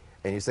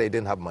 and you say you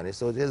didn't have money,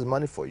 so there's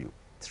money for you.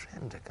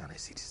 300 Ghana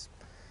cedis.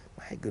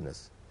 My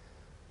goodness.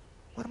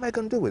 What am I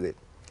going to do with it?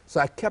 So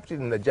I kept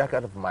it in the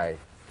jacket of my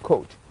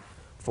coat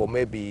for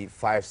maybe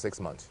 5, 6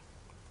 months,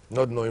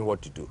 not knowing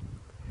what to do.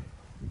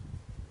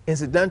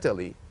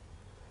 Incidentally,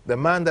 the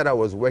man that I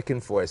was working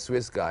for, a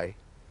Swiss guy,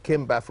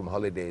 came back from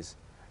holidays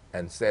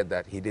and said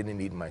that he didn't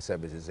need my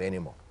services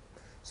anymore.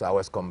 So I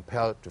was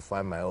compelled to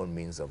find my own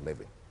means of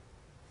living.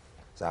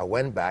 So I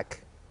went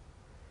back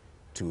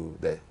to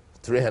the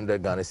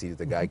 300 Ghana cedis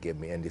the guy gave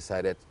me and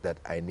decided that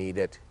I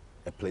needed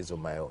a place of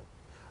my own.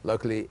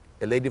 Luckily,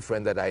 a lady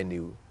friend that I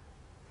knew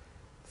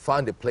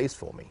found a place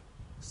for me.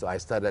 So I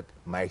started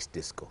Mike's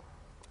Disco.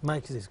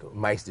 Mike's Disco.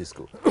 Mike's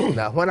Disco.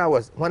 Now,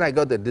 when I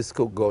got the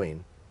disco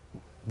going,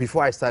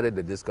 before I started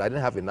the disco, I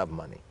didn't have enough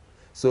money.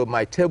 So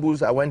my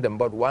tables, I went and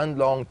bought one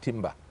long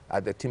timber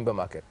at the timber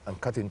market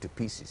and cut into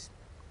pieces.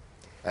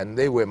 And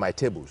they were my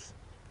tables.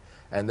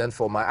 And then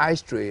for my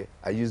ice tray,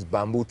 I used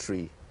bamboo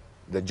tree.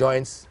 The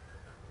joints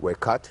were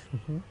cut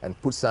and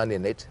put sand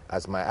in it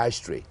as my ice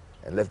tray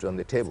and left it on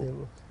the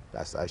table.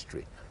 That's ice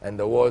tray. And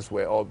the walls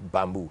were all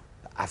bamboo.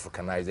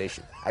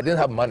 Africanization. I didn't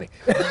have money.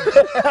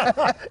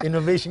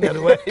 Innovation at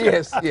work.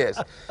 Yes,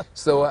 yes.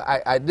 So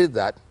I did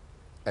that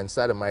and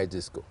started my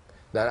disco.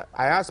 Then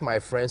I asked my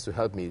friends to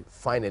help me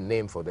find a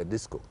name for the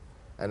disco.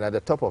 And at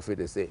the top of it,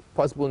 they say,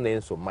 possible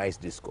names for Mike's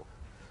Disco.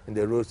 And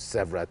they wrote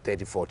several,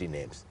 30, 40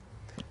 names.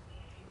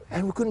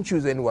 And we couldn't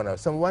choose anyone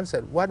else. Someone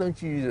said, why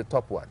don't you use the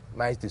top one,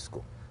 Mike's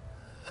Disco?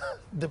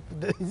 The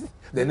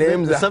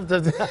names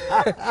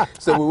are...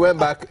 So we went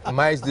back,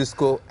 Mike's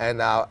Disco,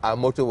 and our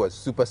motto was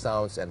Super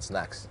Sounds and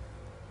Snacks.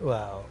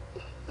 Wow.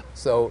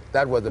 So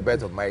that was the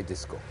birth of Mike's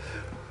Disco.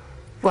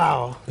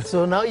 Wow.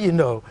 So now you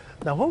know.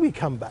 Now when we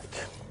come back,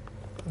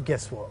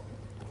 guess what?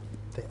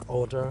 The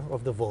Order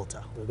of the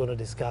Volta. We're going to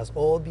discuss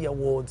all the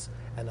awards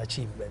and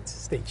achievements.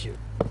 Stay tuned.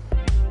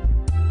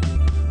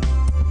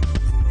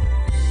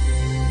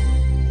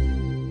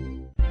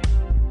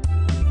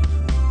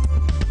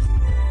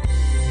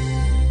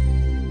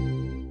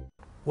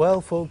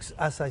 Well, folks,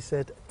 as I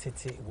said,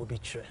 Titi will be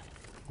true.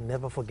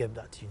 Never forget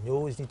that. You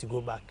always need to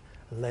go back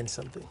and learn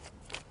something.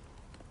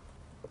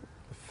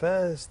 The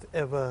first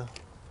ever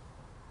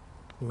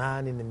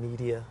man in the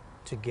media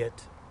to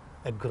get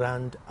a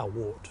grand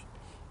award.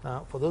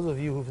 Now, for those of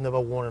you who've never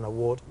won an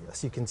award,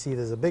 as you can see,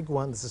 there's a big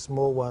one, there's a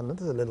small one, and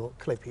there's a little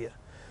clip here.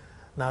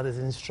 Now, there's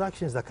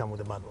instructions that come with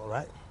the manual,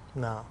 right?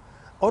 Now,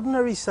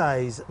 ordinary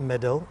size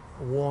medal,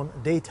 worn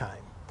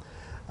daytime.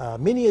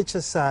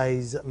 Miniature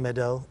size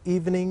medal,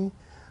 evening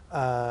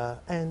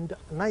and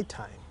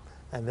nighttime.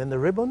 And then the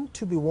ribbon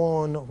to be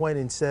worn when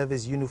in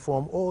service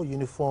uniform or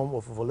uniform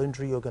of a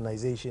voluntary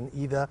organization,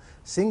 either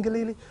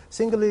singly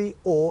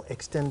or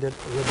extended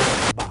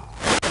ribbon bar.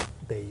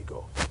 There you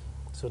go.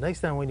 So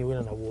next time when you win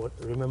an award,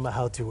 remember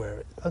how to wear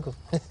it. Uncle,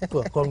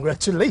 well,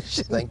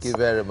 congratulations. Thank you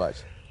very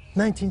much.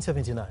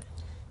 1979.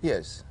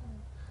 Yes.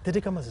 Did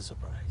it come as a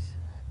surprise?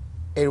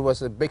 It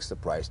was a big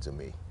surprise to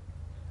me.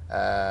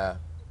 I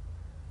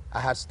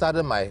had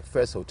started my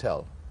first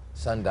hotel,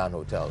 Sundown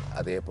Hotel,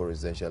 at the airport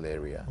residential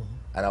area,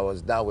 and I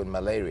was down with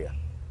malaria.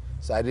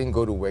 So I didn't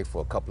go to work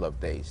for a couple of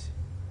days.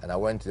 And I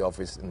went to the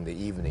office in the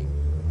evening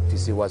to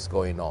see what's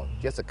going on,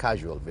 just a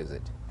casual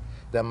visit.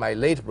 Then my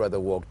late brother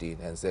walked in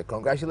and said,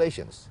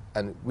 congratulations.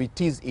 And we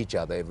tease each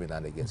other every now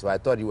and again. So I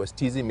thought he was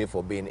teasing me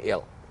for being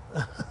ill.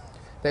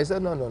 They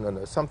said,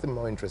 no, something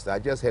more interesting. I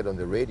just heard on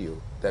the radio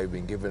that you've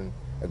been given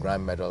a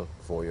grand medal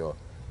for your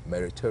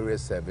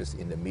meritorious service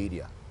in the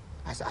media.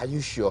 I said, are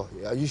you sure?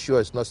 Are you sure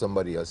it's not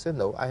somebody else? I said,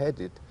 no, I heard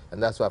it,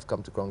 and that's why I've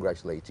come to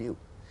congratulate you.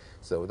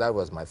 So that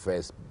was my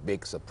first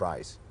big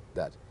surprise,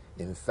 that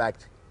in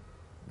fact,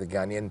 the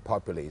Ghanaian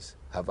populace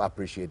have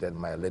appreciated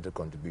my little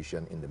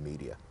contribution in the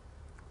media.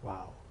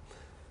 Wow.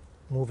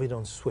 Moving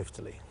on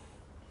swiftly.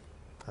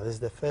 Now, this is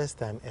the first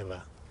time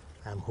ever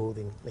I'm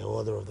holding the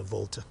Order of the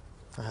Volta.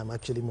 I am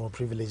actually more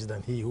privileged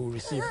than he who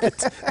received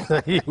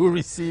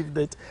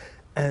it.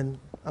 And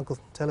Uncle,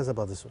 tell us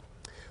about this one.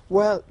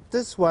 Well,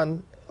 this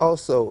one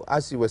also,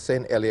 as you were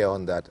saying earlier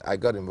on, that I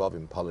got involved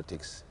in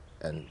politics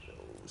and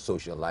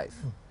social life.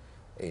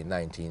 in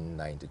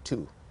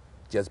 1992,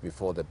 just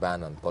before the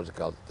ban on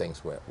political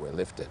things were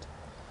lifted.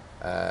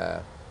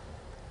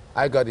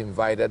 I got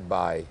invited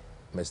by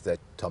Mr.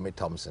 Tommy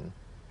Thompson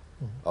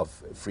of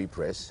Free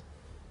Press,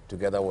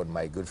 together with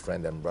my good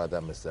friend and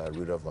brother, Mr.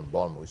 Rudolph von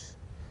Bolmus,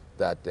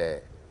 that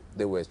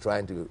they were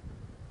trying to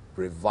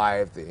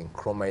revive the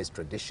Nkrumah's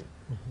tradition.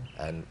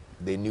 And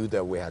they knew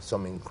that we had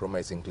some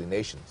Nkrumah's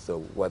inclination, so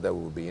whether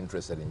we would be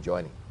interested in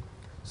joining.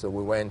 So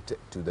we went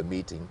to the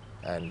meeting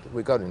and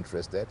we got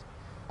interested.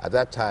 At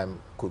that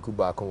time, Kuku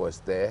Bakun was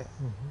there,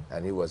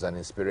 and he was an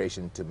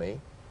inspiration to me.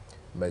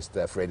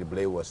 Mr. Freddie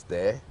Blay was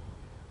there.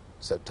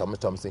 So Thomas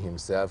Thompson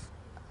himself,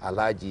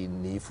 Alaji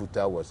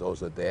Nifuta was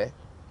also there.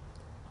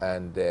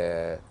 And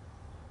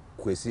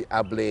Kwesi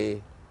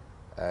Able,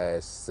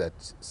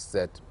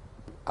 Set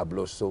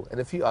Abloso, and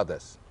a few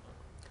others.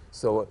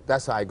 So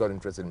that's how I got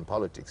interested in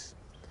politics.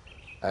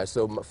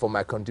 So for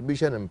my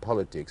contribution in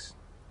politics,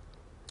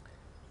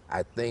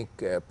 I think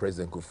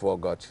President Kufuor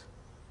got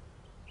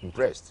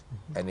impressed.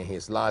 And in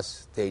his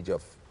last stage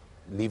of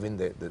leaving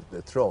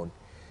the throne,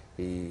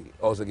 he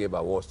also gave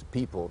awards to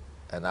people,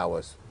 and I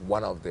was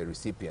one of the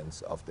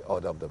recipients of the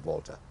Order of the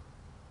Volta.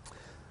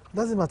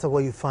 Doesn't matter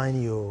where you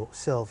find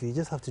yourself, you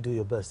just have to do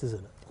your best,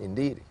 isn't it?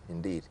 Indeed,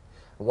 indeed.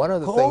 One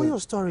of the things... All your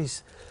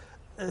stories,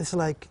 it's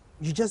like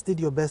you just did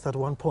your best at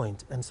one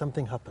point and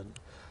something happened.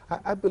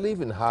 I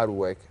believe in hard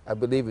work, I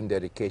believe in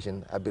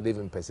dedication, I believe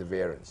in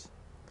perseverance.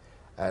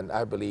 And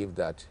I believe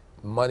that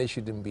money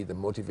shouldn't be the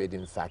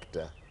motivating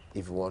factor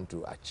if you want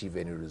to achieve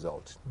any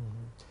result.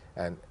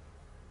 And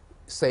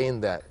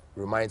saying that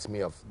reminds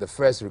me of the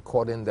first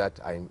recording that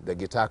the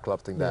guitar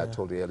club thing that I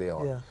told you earlier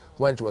on.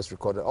 When it was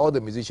recorded, all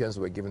the musicians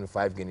were given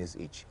 5 guineas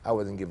each. I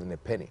wasn't given a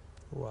penny.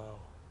 Wow.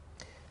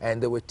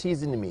 And they were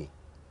teasing me.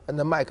 And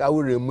the mic, I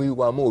will remove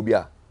one more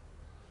beer.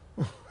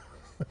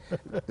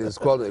 It's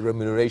called a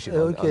remuneration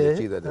on the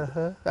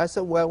cheese. I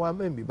said, well, one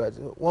maybe, but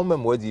one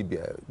man was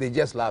beer. They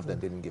just laughed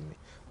and didn't give me.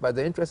 But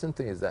the interesting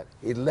thing is that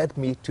it led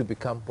me to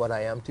become what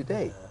I am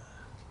today.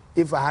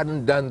 If I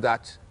hadn't done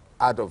that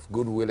out of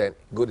goodwill and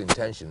good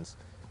intentions,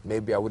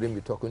 maybe I wouldn't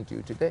be talking to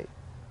you today.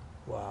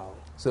 Wow.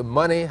 So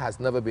money has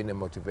never been a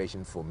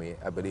motivation for me.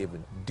 I believe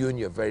in doing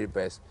your very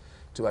best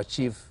to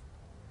achieve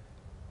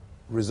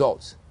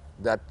results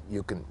that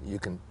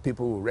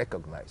people will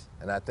recognize.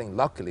 And I think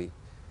luckily,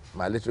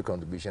 my little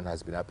contribution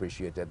has been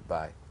appreciated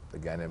by the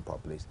Ghanaian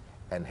populace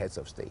and heads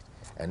of state.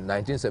 And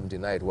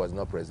 1979, it was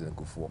not President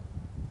Kufuor.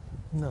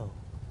 No.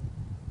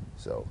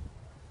 So.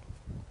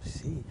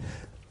 See.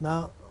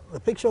 Now, the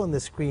picture on the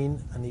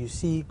screen, and you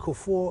see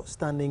Kufuor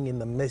standing in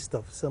the midst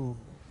of some,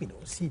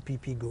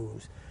 CPP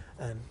gurus.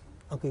 And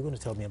Uncle, you're going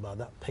to tell me about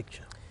that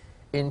picture.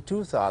 In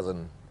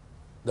 2000,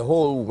 the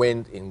whole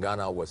wind in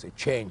Ghana was a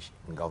change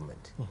in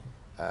government.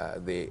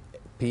 The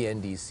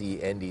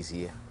PNDC,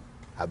 NDC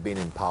have been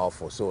in power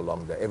for so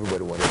long that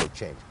everybody wanted to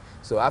change.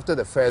 So after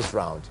the first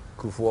round,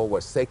 Kufuor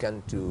was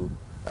second to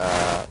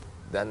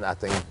then I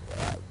think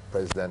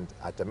President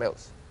Atta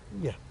Mills.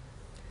 Yeah.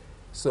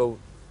 So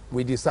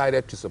we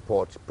decided to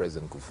support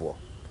President Kufuor.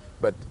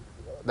 But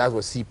that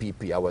was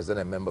CPP. I was then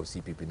a member of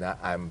CPP. Now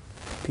I'm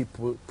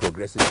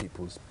Progressive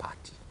People's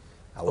Party.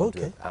 I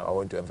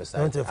want to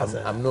emphasize.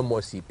 I'm no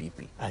more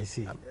CPP. I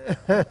see.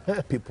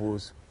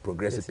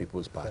 Progressive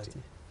People's Party.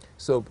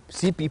 So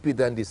CPP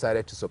then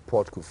decided to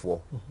support Kufuor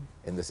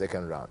in the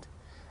second round.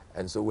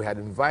 And so we had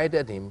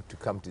invited him to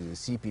come to the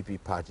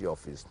CPP party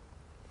office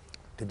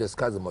to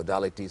discuss the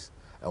modalities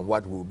and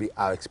what will be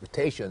our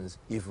expectations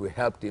if we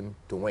helped him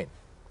to win.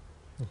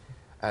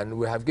 And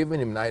we have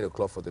given him 9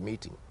 o'clock for the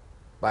meeting.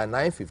 By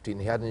 9:15,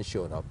 he hadn't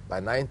shown up.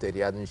 By 9:30, he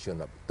hadn't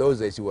shown up. Those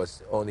days, he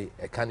was only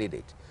a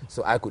candidate,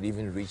 so I could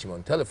even reach him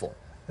on telephone.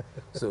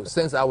 So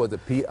since I was the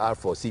PR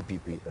for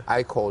CPP,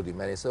 I called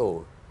him and he said,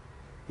 oh,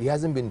 he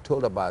hasn't been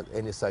told about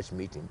any such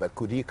meeting, but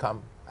could he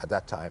come at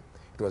that time?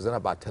 It was then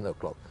about 10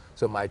 o'clock.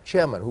 So my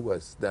chairman, who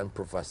was then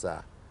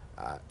Professor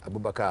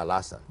Abubakar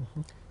Alasan,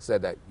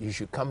 said that you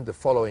should come the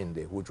following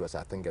day, which was,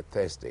 I think, a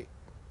Thursday,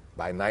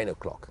 by 9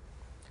 o'clock.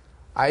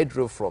 I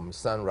drove from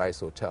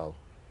Sunrise Hotel,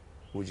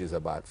 which is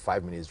about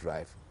 5 minutes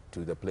drive,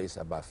 to the place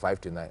about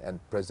 5 to 9, and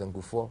President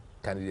Kufuor,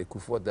 candidate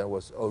Kufuor, then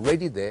was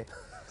already there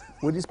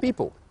with his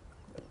people.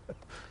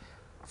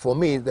 For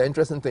me, the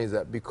interesting thing is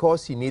that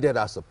because he needed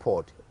our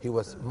support, he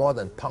was more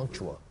than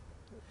punctual.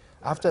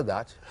 After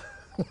that,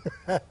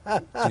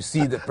 to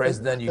see the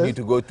president, you need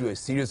to go through a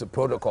series of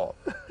protocol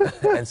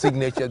and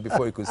signatures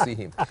before you could see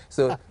him.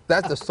 So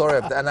that's the story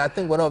of that. And I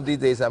think one of these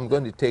days I'm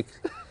going to take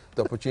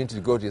the opportunity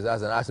to go to his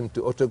house and ask him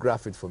to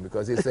autograph it for me,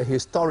 because it's a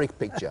historic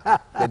picture,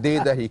 the day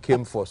that he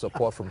came for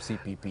support from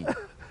CPP.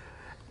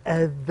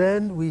 And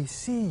then we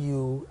see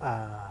you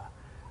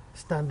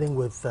standing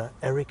with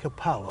Erica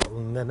Powell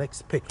in the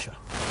next picture.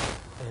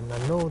 And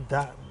I know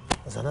that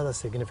was another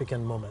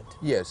significant moment.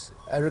 Yes,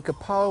 Erica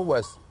Powell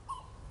was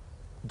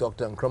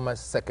Dr. Nkrumah's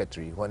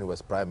secretary when he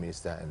was Prime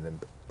Minister and then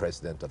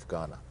President of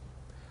Ghana.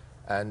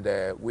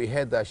 And we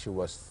heard that she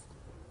was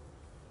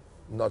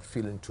not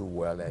feeling too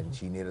well and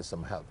she needed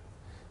some help.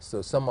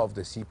 So some of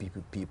the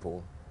CPP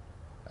people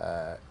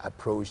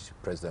approached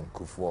President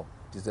Kufuor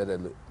She said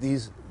that, look,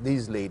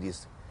 these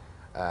ladies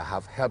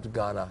have helped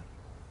Ghana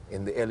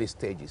in the early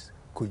stages.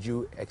 Could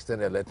you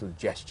extend a little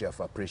gesture of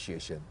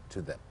appreciation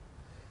to them?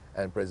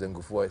 And President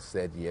Kufuor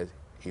said yes,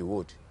 he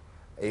would,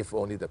 if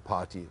only the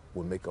party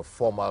would make a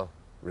formal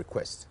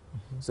request.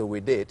 So we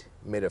did,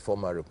 made a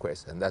formal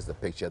request, and that's the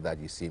picture that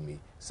you see me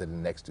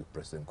sitting next to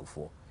President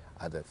Kufuor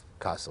at the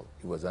castle.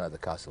 He was at the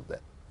castle then.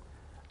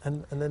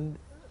 And then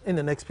in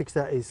the next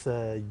picture is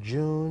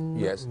June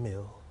Yes.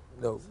 Mill.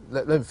 No,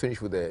 let me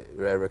finish with the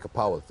Erica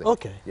Powell thing.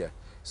 Okay. Yeah.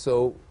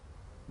 So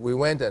we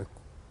went and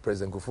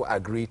President Kufuor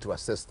agreed to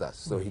assist us.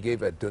 So he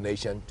gave a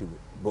donation to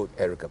both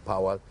Erica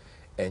Powell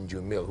and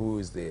June Mill, who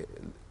is the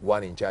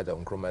one in charge of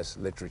Nkrumah's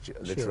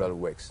literal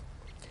works.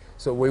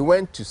 So we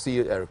went to see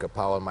Erica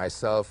Powell,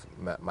 myself,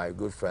 my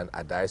good friend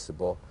Adai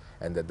Sebo,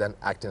 and the then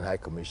acting High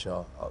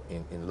Commissioner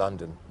in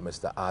London,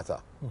 Mr.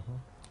 Arthur.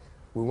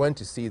 We went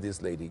to see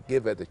this lady,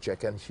 gave her the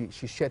check, and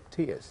she shed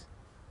tears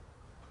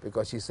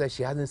because she said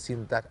she hasn't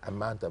seen that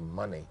amount of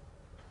money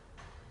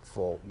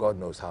for God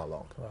knows how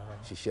long. Wow.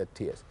 She shed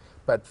tears.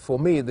 But for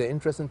me, the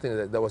interesting thing is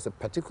that there was a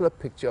particular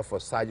picture for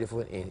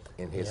Sajifun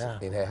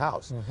in her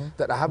house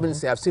that I haven't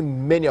seen. I've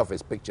seen many of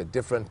his pictures,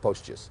 different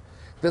postures.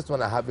 This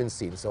one I haven't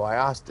seen, so I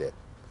asked her,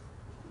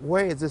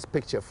 where is this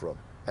picture from?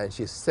 And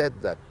she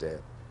said that...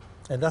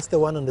 and that's the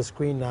one on the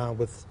screen now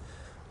with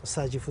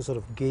Sajifu sort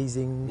of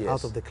gazing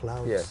out of the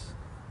clouds. Yes.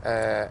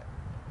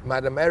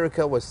 Madam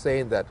Erica was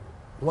saying that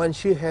when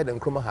she heard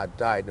Nkrumah had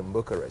died in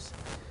Bucharest,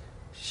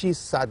 she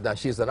sat down,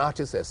 she's an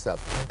artist herself,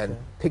 and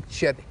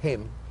pictured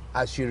him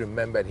as she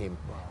remembered him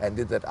and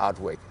did that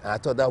artwork. And I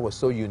thought that was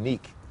so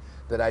unique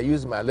that I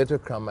used my little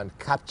camera and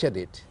captured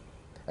it.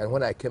 And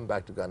when I came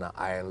back to Ghana,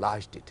 I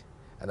enlarged it.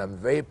 And I'm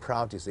very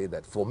proud to say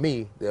that for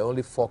me, there are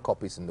only 4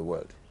 copies in the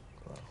world.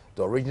 Wow.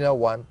 The original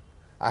one,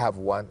 I have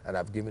one, and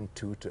I've given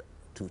 2 to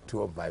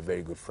 2 of my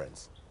very good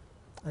friends.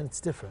 And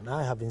it's different.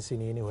 I haven't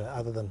seen it anywhere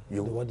other than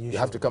the one you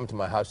have to come to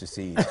my house to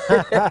see it.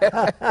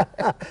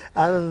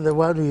 Other than the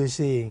one you're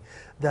seeing.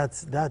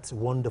 That's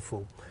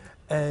wonderful.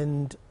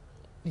 And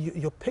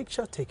your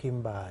picture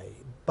taken by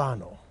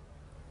Bano,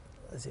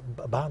 is it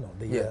Bano,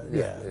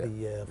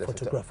 the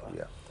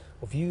photographer,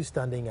 of you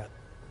standing at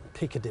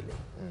Piccadilly.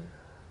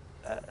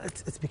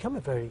 It's become a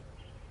very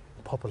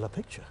popular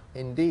picture.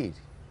 Indeed,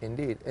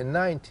 indeed. In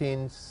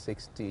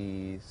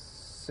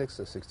 1966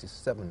 or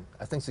 67,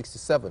 I think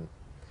 67,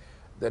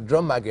 the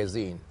Drum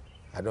magazine,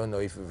 I don't know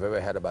if you've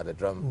ever heard about the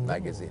Drum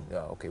magazine.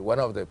 No, okay, one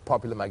of the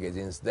popular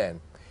magazines then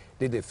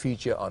did a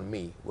feature on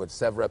me with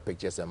several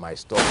pictures and my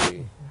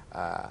story,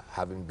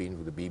 having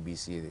been with the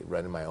BBC,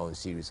 running my own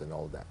series and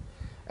all that.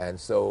 And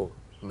so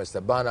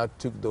Mr. Barnard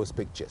took those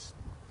pictures,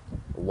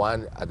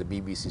 one at the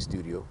BBC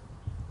studio,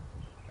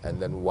 and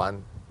then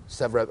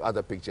several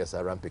other pictures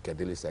around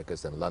Piccadilly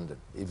Circus in London,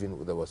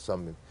 even there was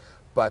some.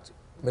 But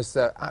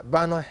Mr.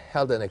 Barnard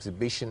held an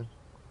exhibition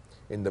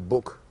in the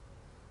book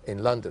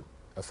in London,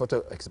 a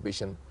photo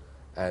exhibition,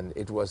 and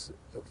it was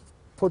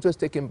photos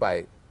taken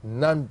by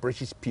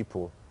non-British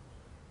people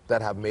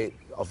that have made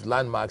of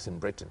landmarks in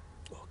Britain.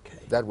 Okay.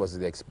 That was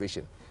the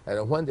exhibition.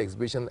 And when the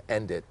exhibition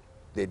ended,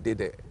 they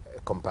did a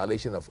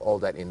compilation of all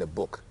that in the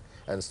book.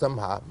 And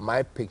somehow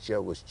my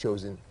picture was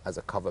chosen as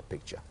a cover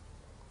picture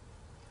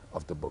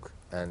of the book.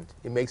 And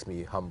it makes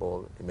me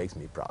humble, it makes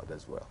me proud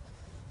as well.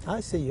 I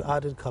see you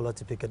added color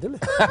to Piccadilly.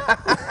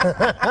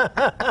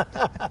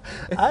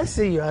 I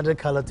see you added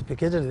color to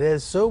Piccadilly.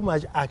 There's so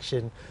much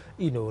action,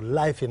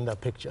 life in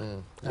that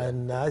picture.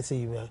 And I see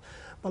you.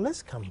 But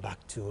let's come back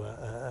to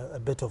a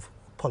bit of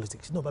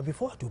politics. No, but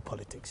before I do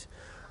politics,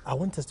 I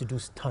want us to do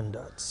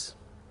standards.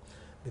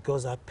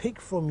 Because I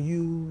pick from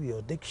you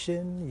your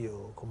diction,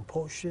 your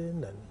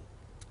composition, and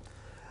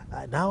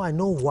now I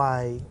know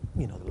why,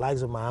 the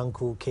likes of my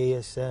uncle,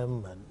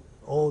 KSM, and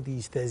all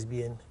these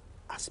thespians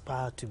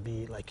aspire to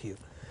be like you.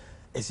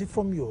 Is it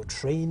from your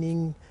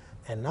training?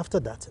 And after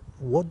that,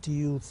 what do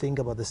you think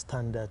about the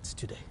standards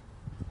today?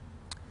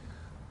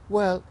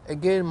 Well,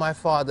 again, my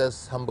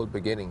father's humble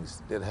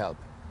beginnings did help.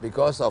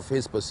 Because of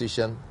his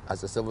position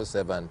as a civil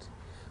servant,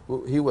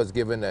 he was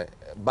given a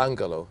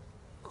bungalow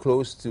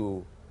close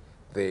to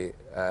the,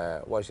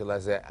 what shall I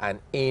say, an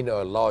inn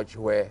or lodge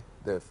where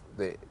the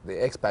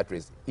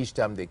expatriates, each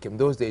time they came,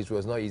 those days it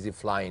was not easy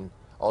flying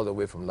all the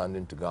way from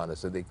London to Ghana,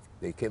 so they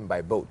came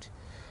by boat.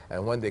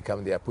 And when they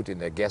come, they are put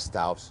in a guest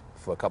house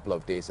for a couple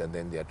of days, and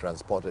then they are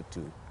transported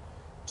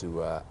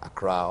to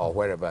Accra or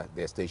wherever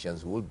their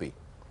stations will be.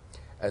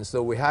 And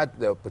so we had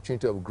the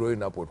opportunity of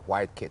growing up with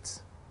white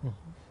kids.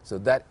 So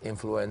that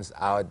influenced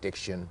our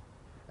diction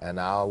and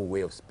our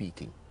way of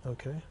speaking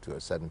to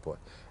a certain point.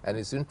 And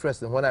it's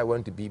interesting, when I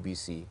went to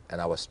BBC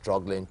and I was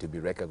struggling to be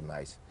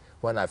recognized,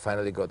 when I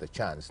finally got the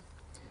chance,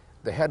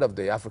 the head of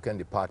the African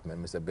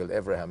department, Mr. Bill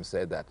Everham,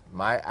 said that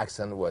my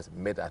accent was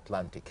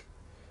mid-Atlantic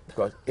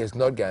because it's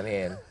not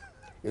Ghanaian,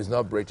 it's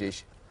not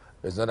British,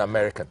 it's not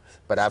American,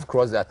 but I've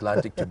crossed the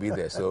Atlantic to be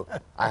there, so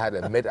I had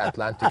a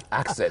mid-Atlantic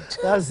accent.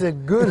 That's a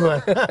good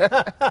one.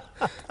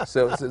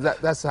 so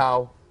that's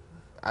how,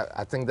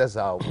 I think that's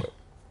how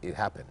it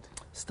happened.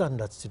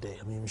 standards today?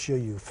 I mean, I'm sure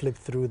you flip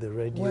through the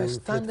radio. Well,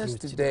 standards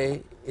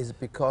today is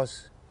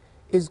because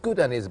it's good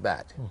and it's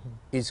bad.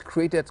 It's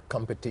created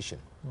competition.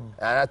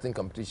 And I think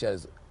competition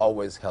is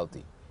always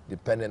healthy,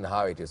 depending on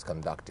how it is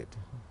conducted.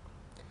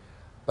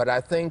 But I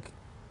think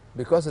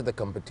because of the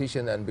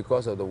competition and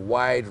because of the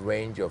wide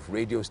range of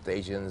radio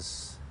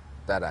stations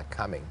that are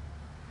coming,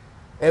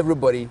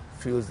 everybody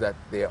feels that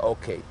they're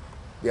okay.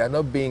 They are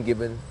not being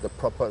given the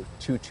proper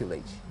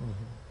tutelage.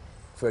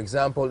 For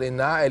example, in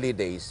our early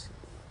days,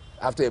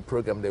 after a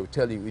program, they would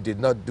tell you you did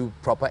not do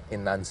proper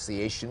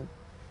enunciation.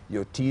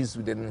 Your T's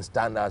didn't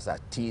stand out as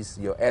T's.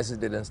 Your S's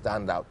didn't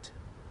stand out.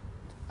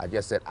 I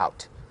just said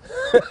out.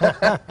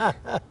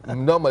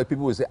 Normally,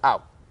 people would say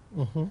out,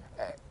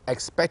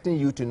 expecting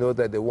you to know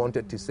that they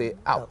wanted to say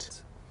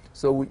out.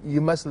 So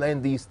you must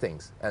learn these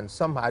things. And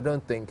somehow, I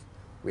don't think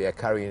we are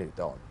carrying it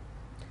on.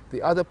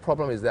 The other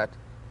problem is that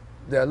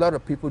there are a lot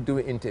of people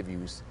doing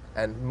interviews,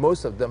 and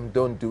most of them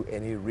don't do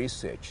any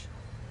research.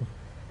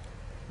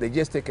 They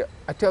just take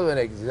I tell you an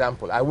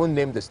example. I won't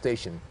name the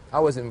station. I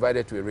was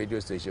invited to a radio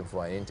station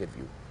for an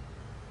interview.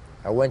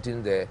 I went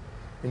in there,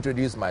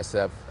 introduced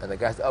myself, and the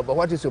guy said, "Oh, but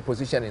what is your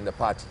position in the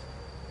party?"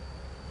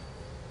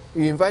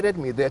 You invited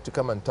me there to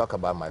come and talk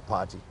about my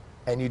party,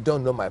 and you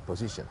don't know my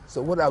position.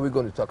 So what are we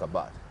going to talk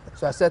about?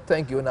 So I said,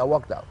 "Thank you," and I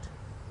walked out.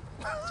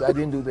 So I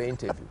didn't do the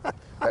interview.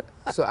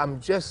 So I'm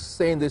just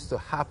saying this to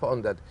harp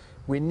on that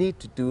we need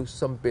to do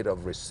some bit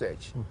of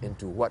research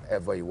into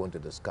whatever you want to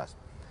discuss.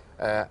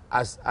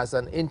 As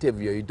an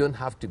interviewer, you don't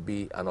have to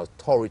be an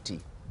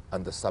authority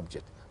on the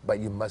subject, but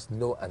you must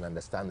know and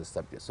understand the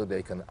subject so that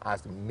you can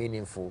ask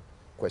meaningful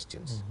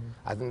questions.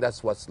 I think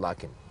that's what's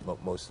lacking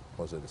most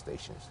of the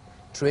stations.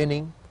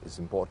 Training is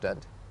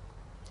important,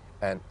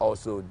 and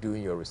also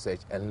doing your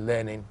research and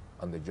learning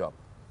on the job.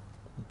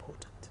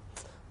 Important.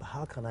 But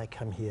how can I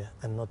come here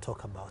and not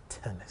talk about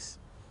tennis?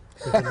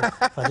 Even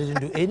if I didn't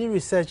do any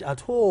research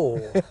at all.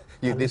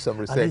 You did some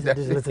research. I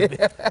did a little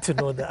bit to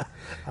know that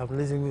I'm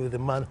listening with a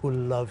man who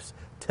loves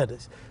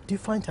tennis. Do you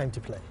find time to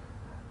play?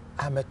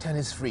 I'm a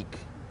tennis freak.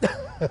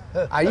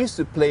 I used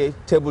to play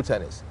table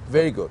tennis.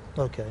 Very good.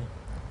 Okay.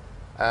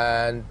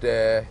 And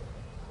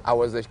I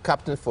was the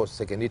captain for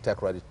Sekenita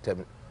Karate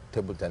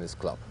Table Tennis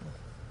Club.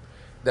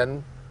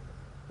 Then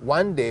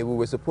one day we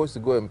were supposed to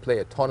go and play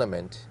a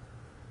tournament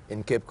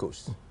in Cape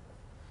Coast.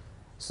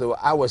 So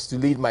I was to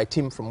lead my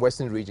team from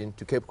Western Region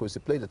to Cape Coast to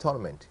play the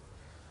tournament.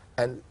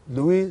 And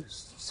Louis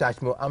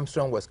Sachmo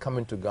Armstrong was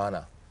coming to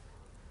Ghana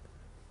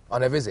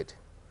on a visit,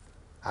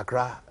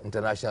 Accra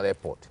International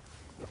Airport.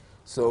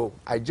 So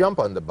I jumped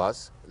on the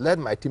bus, led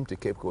my team to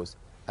Cape Coast,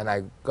 and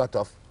I got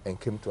off and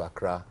came to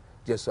Accra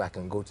just so I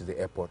can go to the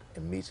airport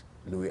and meet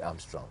Louis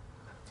Armstrong.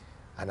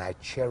 And I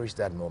cherished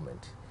that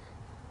moment.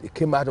 He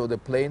came out of the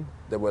plane.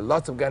 There were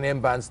lots of Ghanaian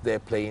bands there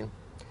playing.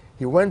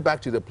 He went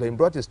back to the plane,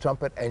 brought his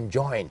trumpet, and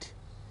joined.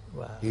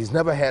 Wow. He's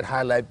never heard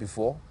High Life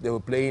before. They were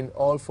playing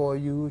All For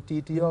You,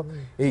 TTO.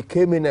 He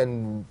came in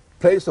and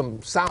played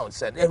some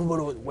sounds, and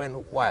everybody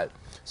went wild.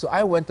 So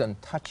I went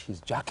and touched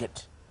his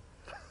jacket,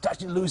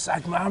 touching Louis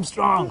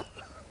Armstrong.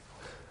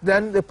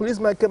 Then the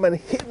policeman came and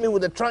hit me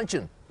with a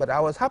truncheon, but I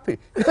was happy.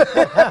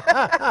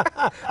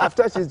 I've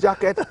touched his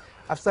jacket.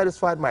 I've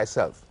satisfied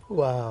myself.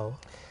 Wow.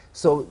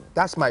 So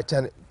that's my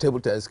table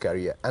tennis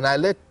career. And I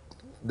let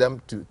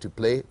them to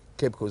play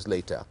Cape Coast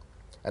later.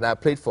 And I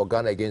played for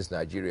Ghana against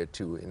Nigeria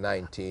too in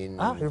 19...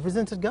 Ah, you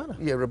represented Ghana?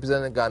 Yeah,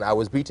 represented Ghana. I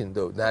was beaten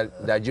though.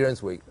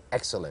 Nigerians were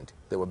excellent.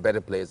 They were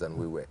better players than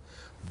we were.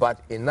 But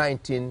in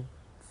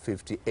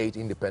 1958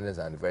 Independence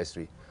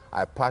Anniversary,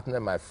 I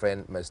partnered my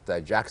friend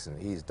Mr. Jackson.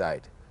 He's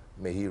died.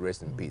 May he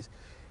rest in peace.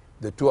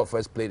 The two of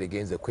us played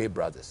against the Quay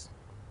brothers,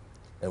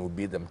 and we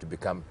beat them to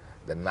become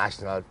the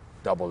national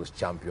doubles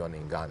champion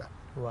in Ghana.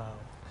 Wow.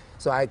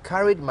 So I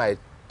carried my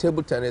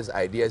table tennis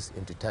ideas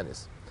into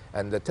tennis.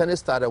 And the tennis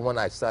started when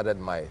I started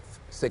my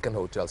second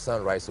hotel,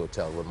 Sunrise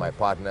Hotel, with my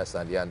partner,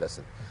 Sandy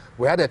Anderson.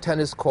 We had a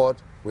tennis court,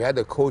 we had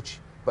a coach,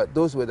 but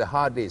those were the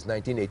hard days,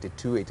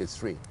 1982,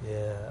 83.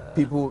 Yeah.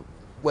 People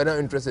were not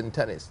interested in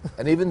tennis.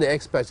 And even the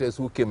expatriates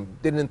who came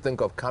didn't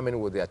think of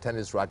coming with their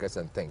tennis rackets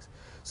and things.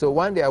 So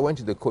one day I went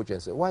to the coach and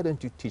said, "Why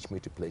don't you teach me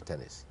to play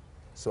tennis?"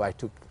 So I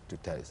took to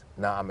tennis.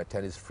 Now I'm a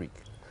tennis freak.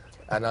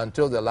 And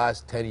until the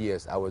last 10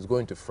 years, I was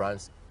going to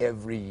France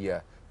every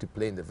year to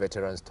play in the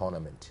veterans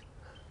tournament.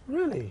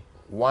 Really?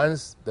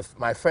 Once,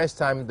 my first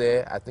time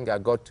there, I think I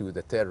got to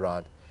the third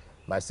round.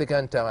 My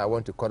second time, I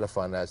went to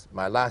quarterfinals.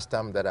 My last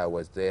time that I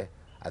was there,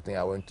 I think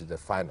I went to the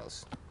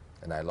finals,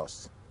 and I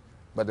lost.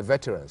 But the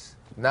veterans,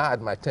 now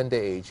at my tender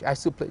age, I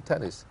still play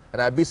tennis.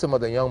 And I beat some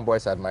of the young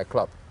boys at my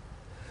club.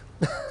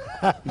 You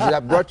should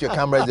have brought your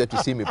cameras there to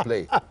see me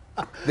play.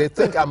 They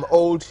think I'm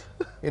old,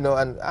 you know,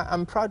 and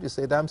I'm proud to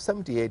say that I'm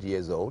 78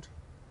 years old.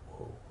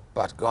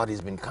 But God has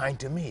been kind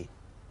to me.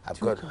 I've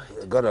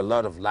got a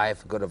lot of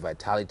life, got a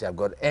vitality, I've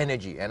got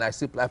energy, and I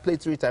play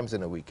 3 times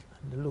in a week.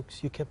 The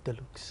looks, you kept the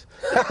looks.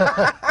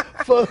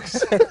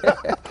 Folks,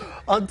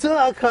 until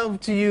I come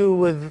to you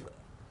with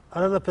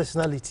another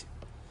personality,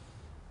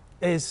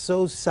 it's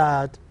so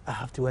sad I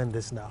have to end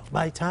this now.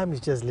 My time is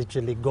just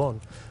literally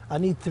gone. I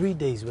need 3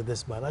 days with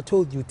this man. I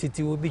told you,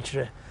 Titi will be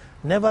tre.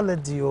 Never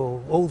let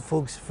your old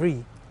folks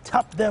free.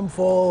 Tap them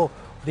for all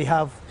they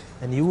have,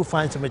 and you will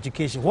find some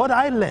education. What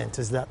I learned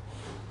is that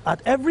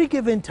at every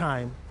given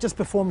time, just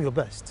perform your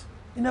best.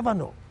 You never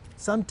know.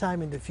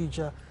 Sometime in the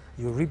future,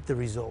 you'll reap the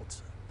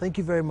results. Thank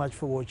you very much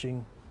for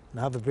watching, and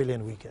have a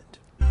brilliant weekend.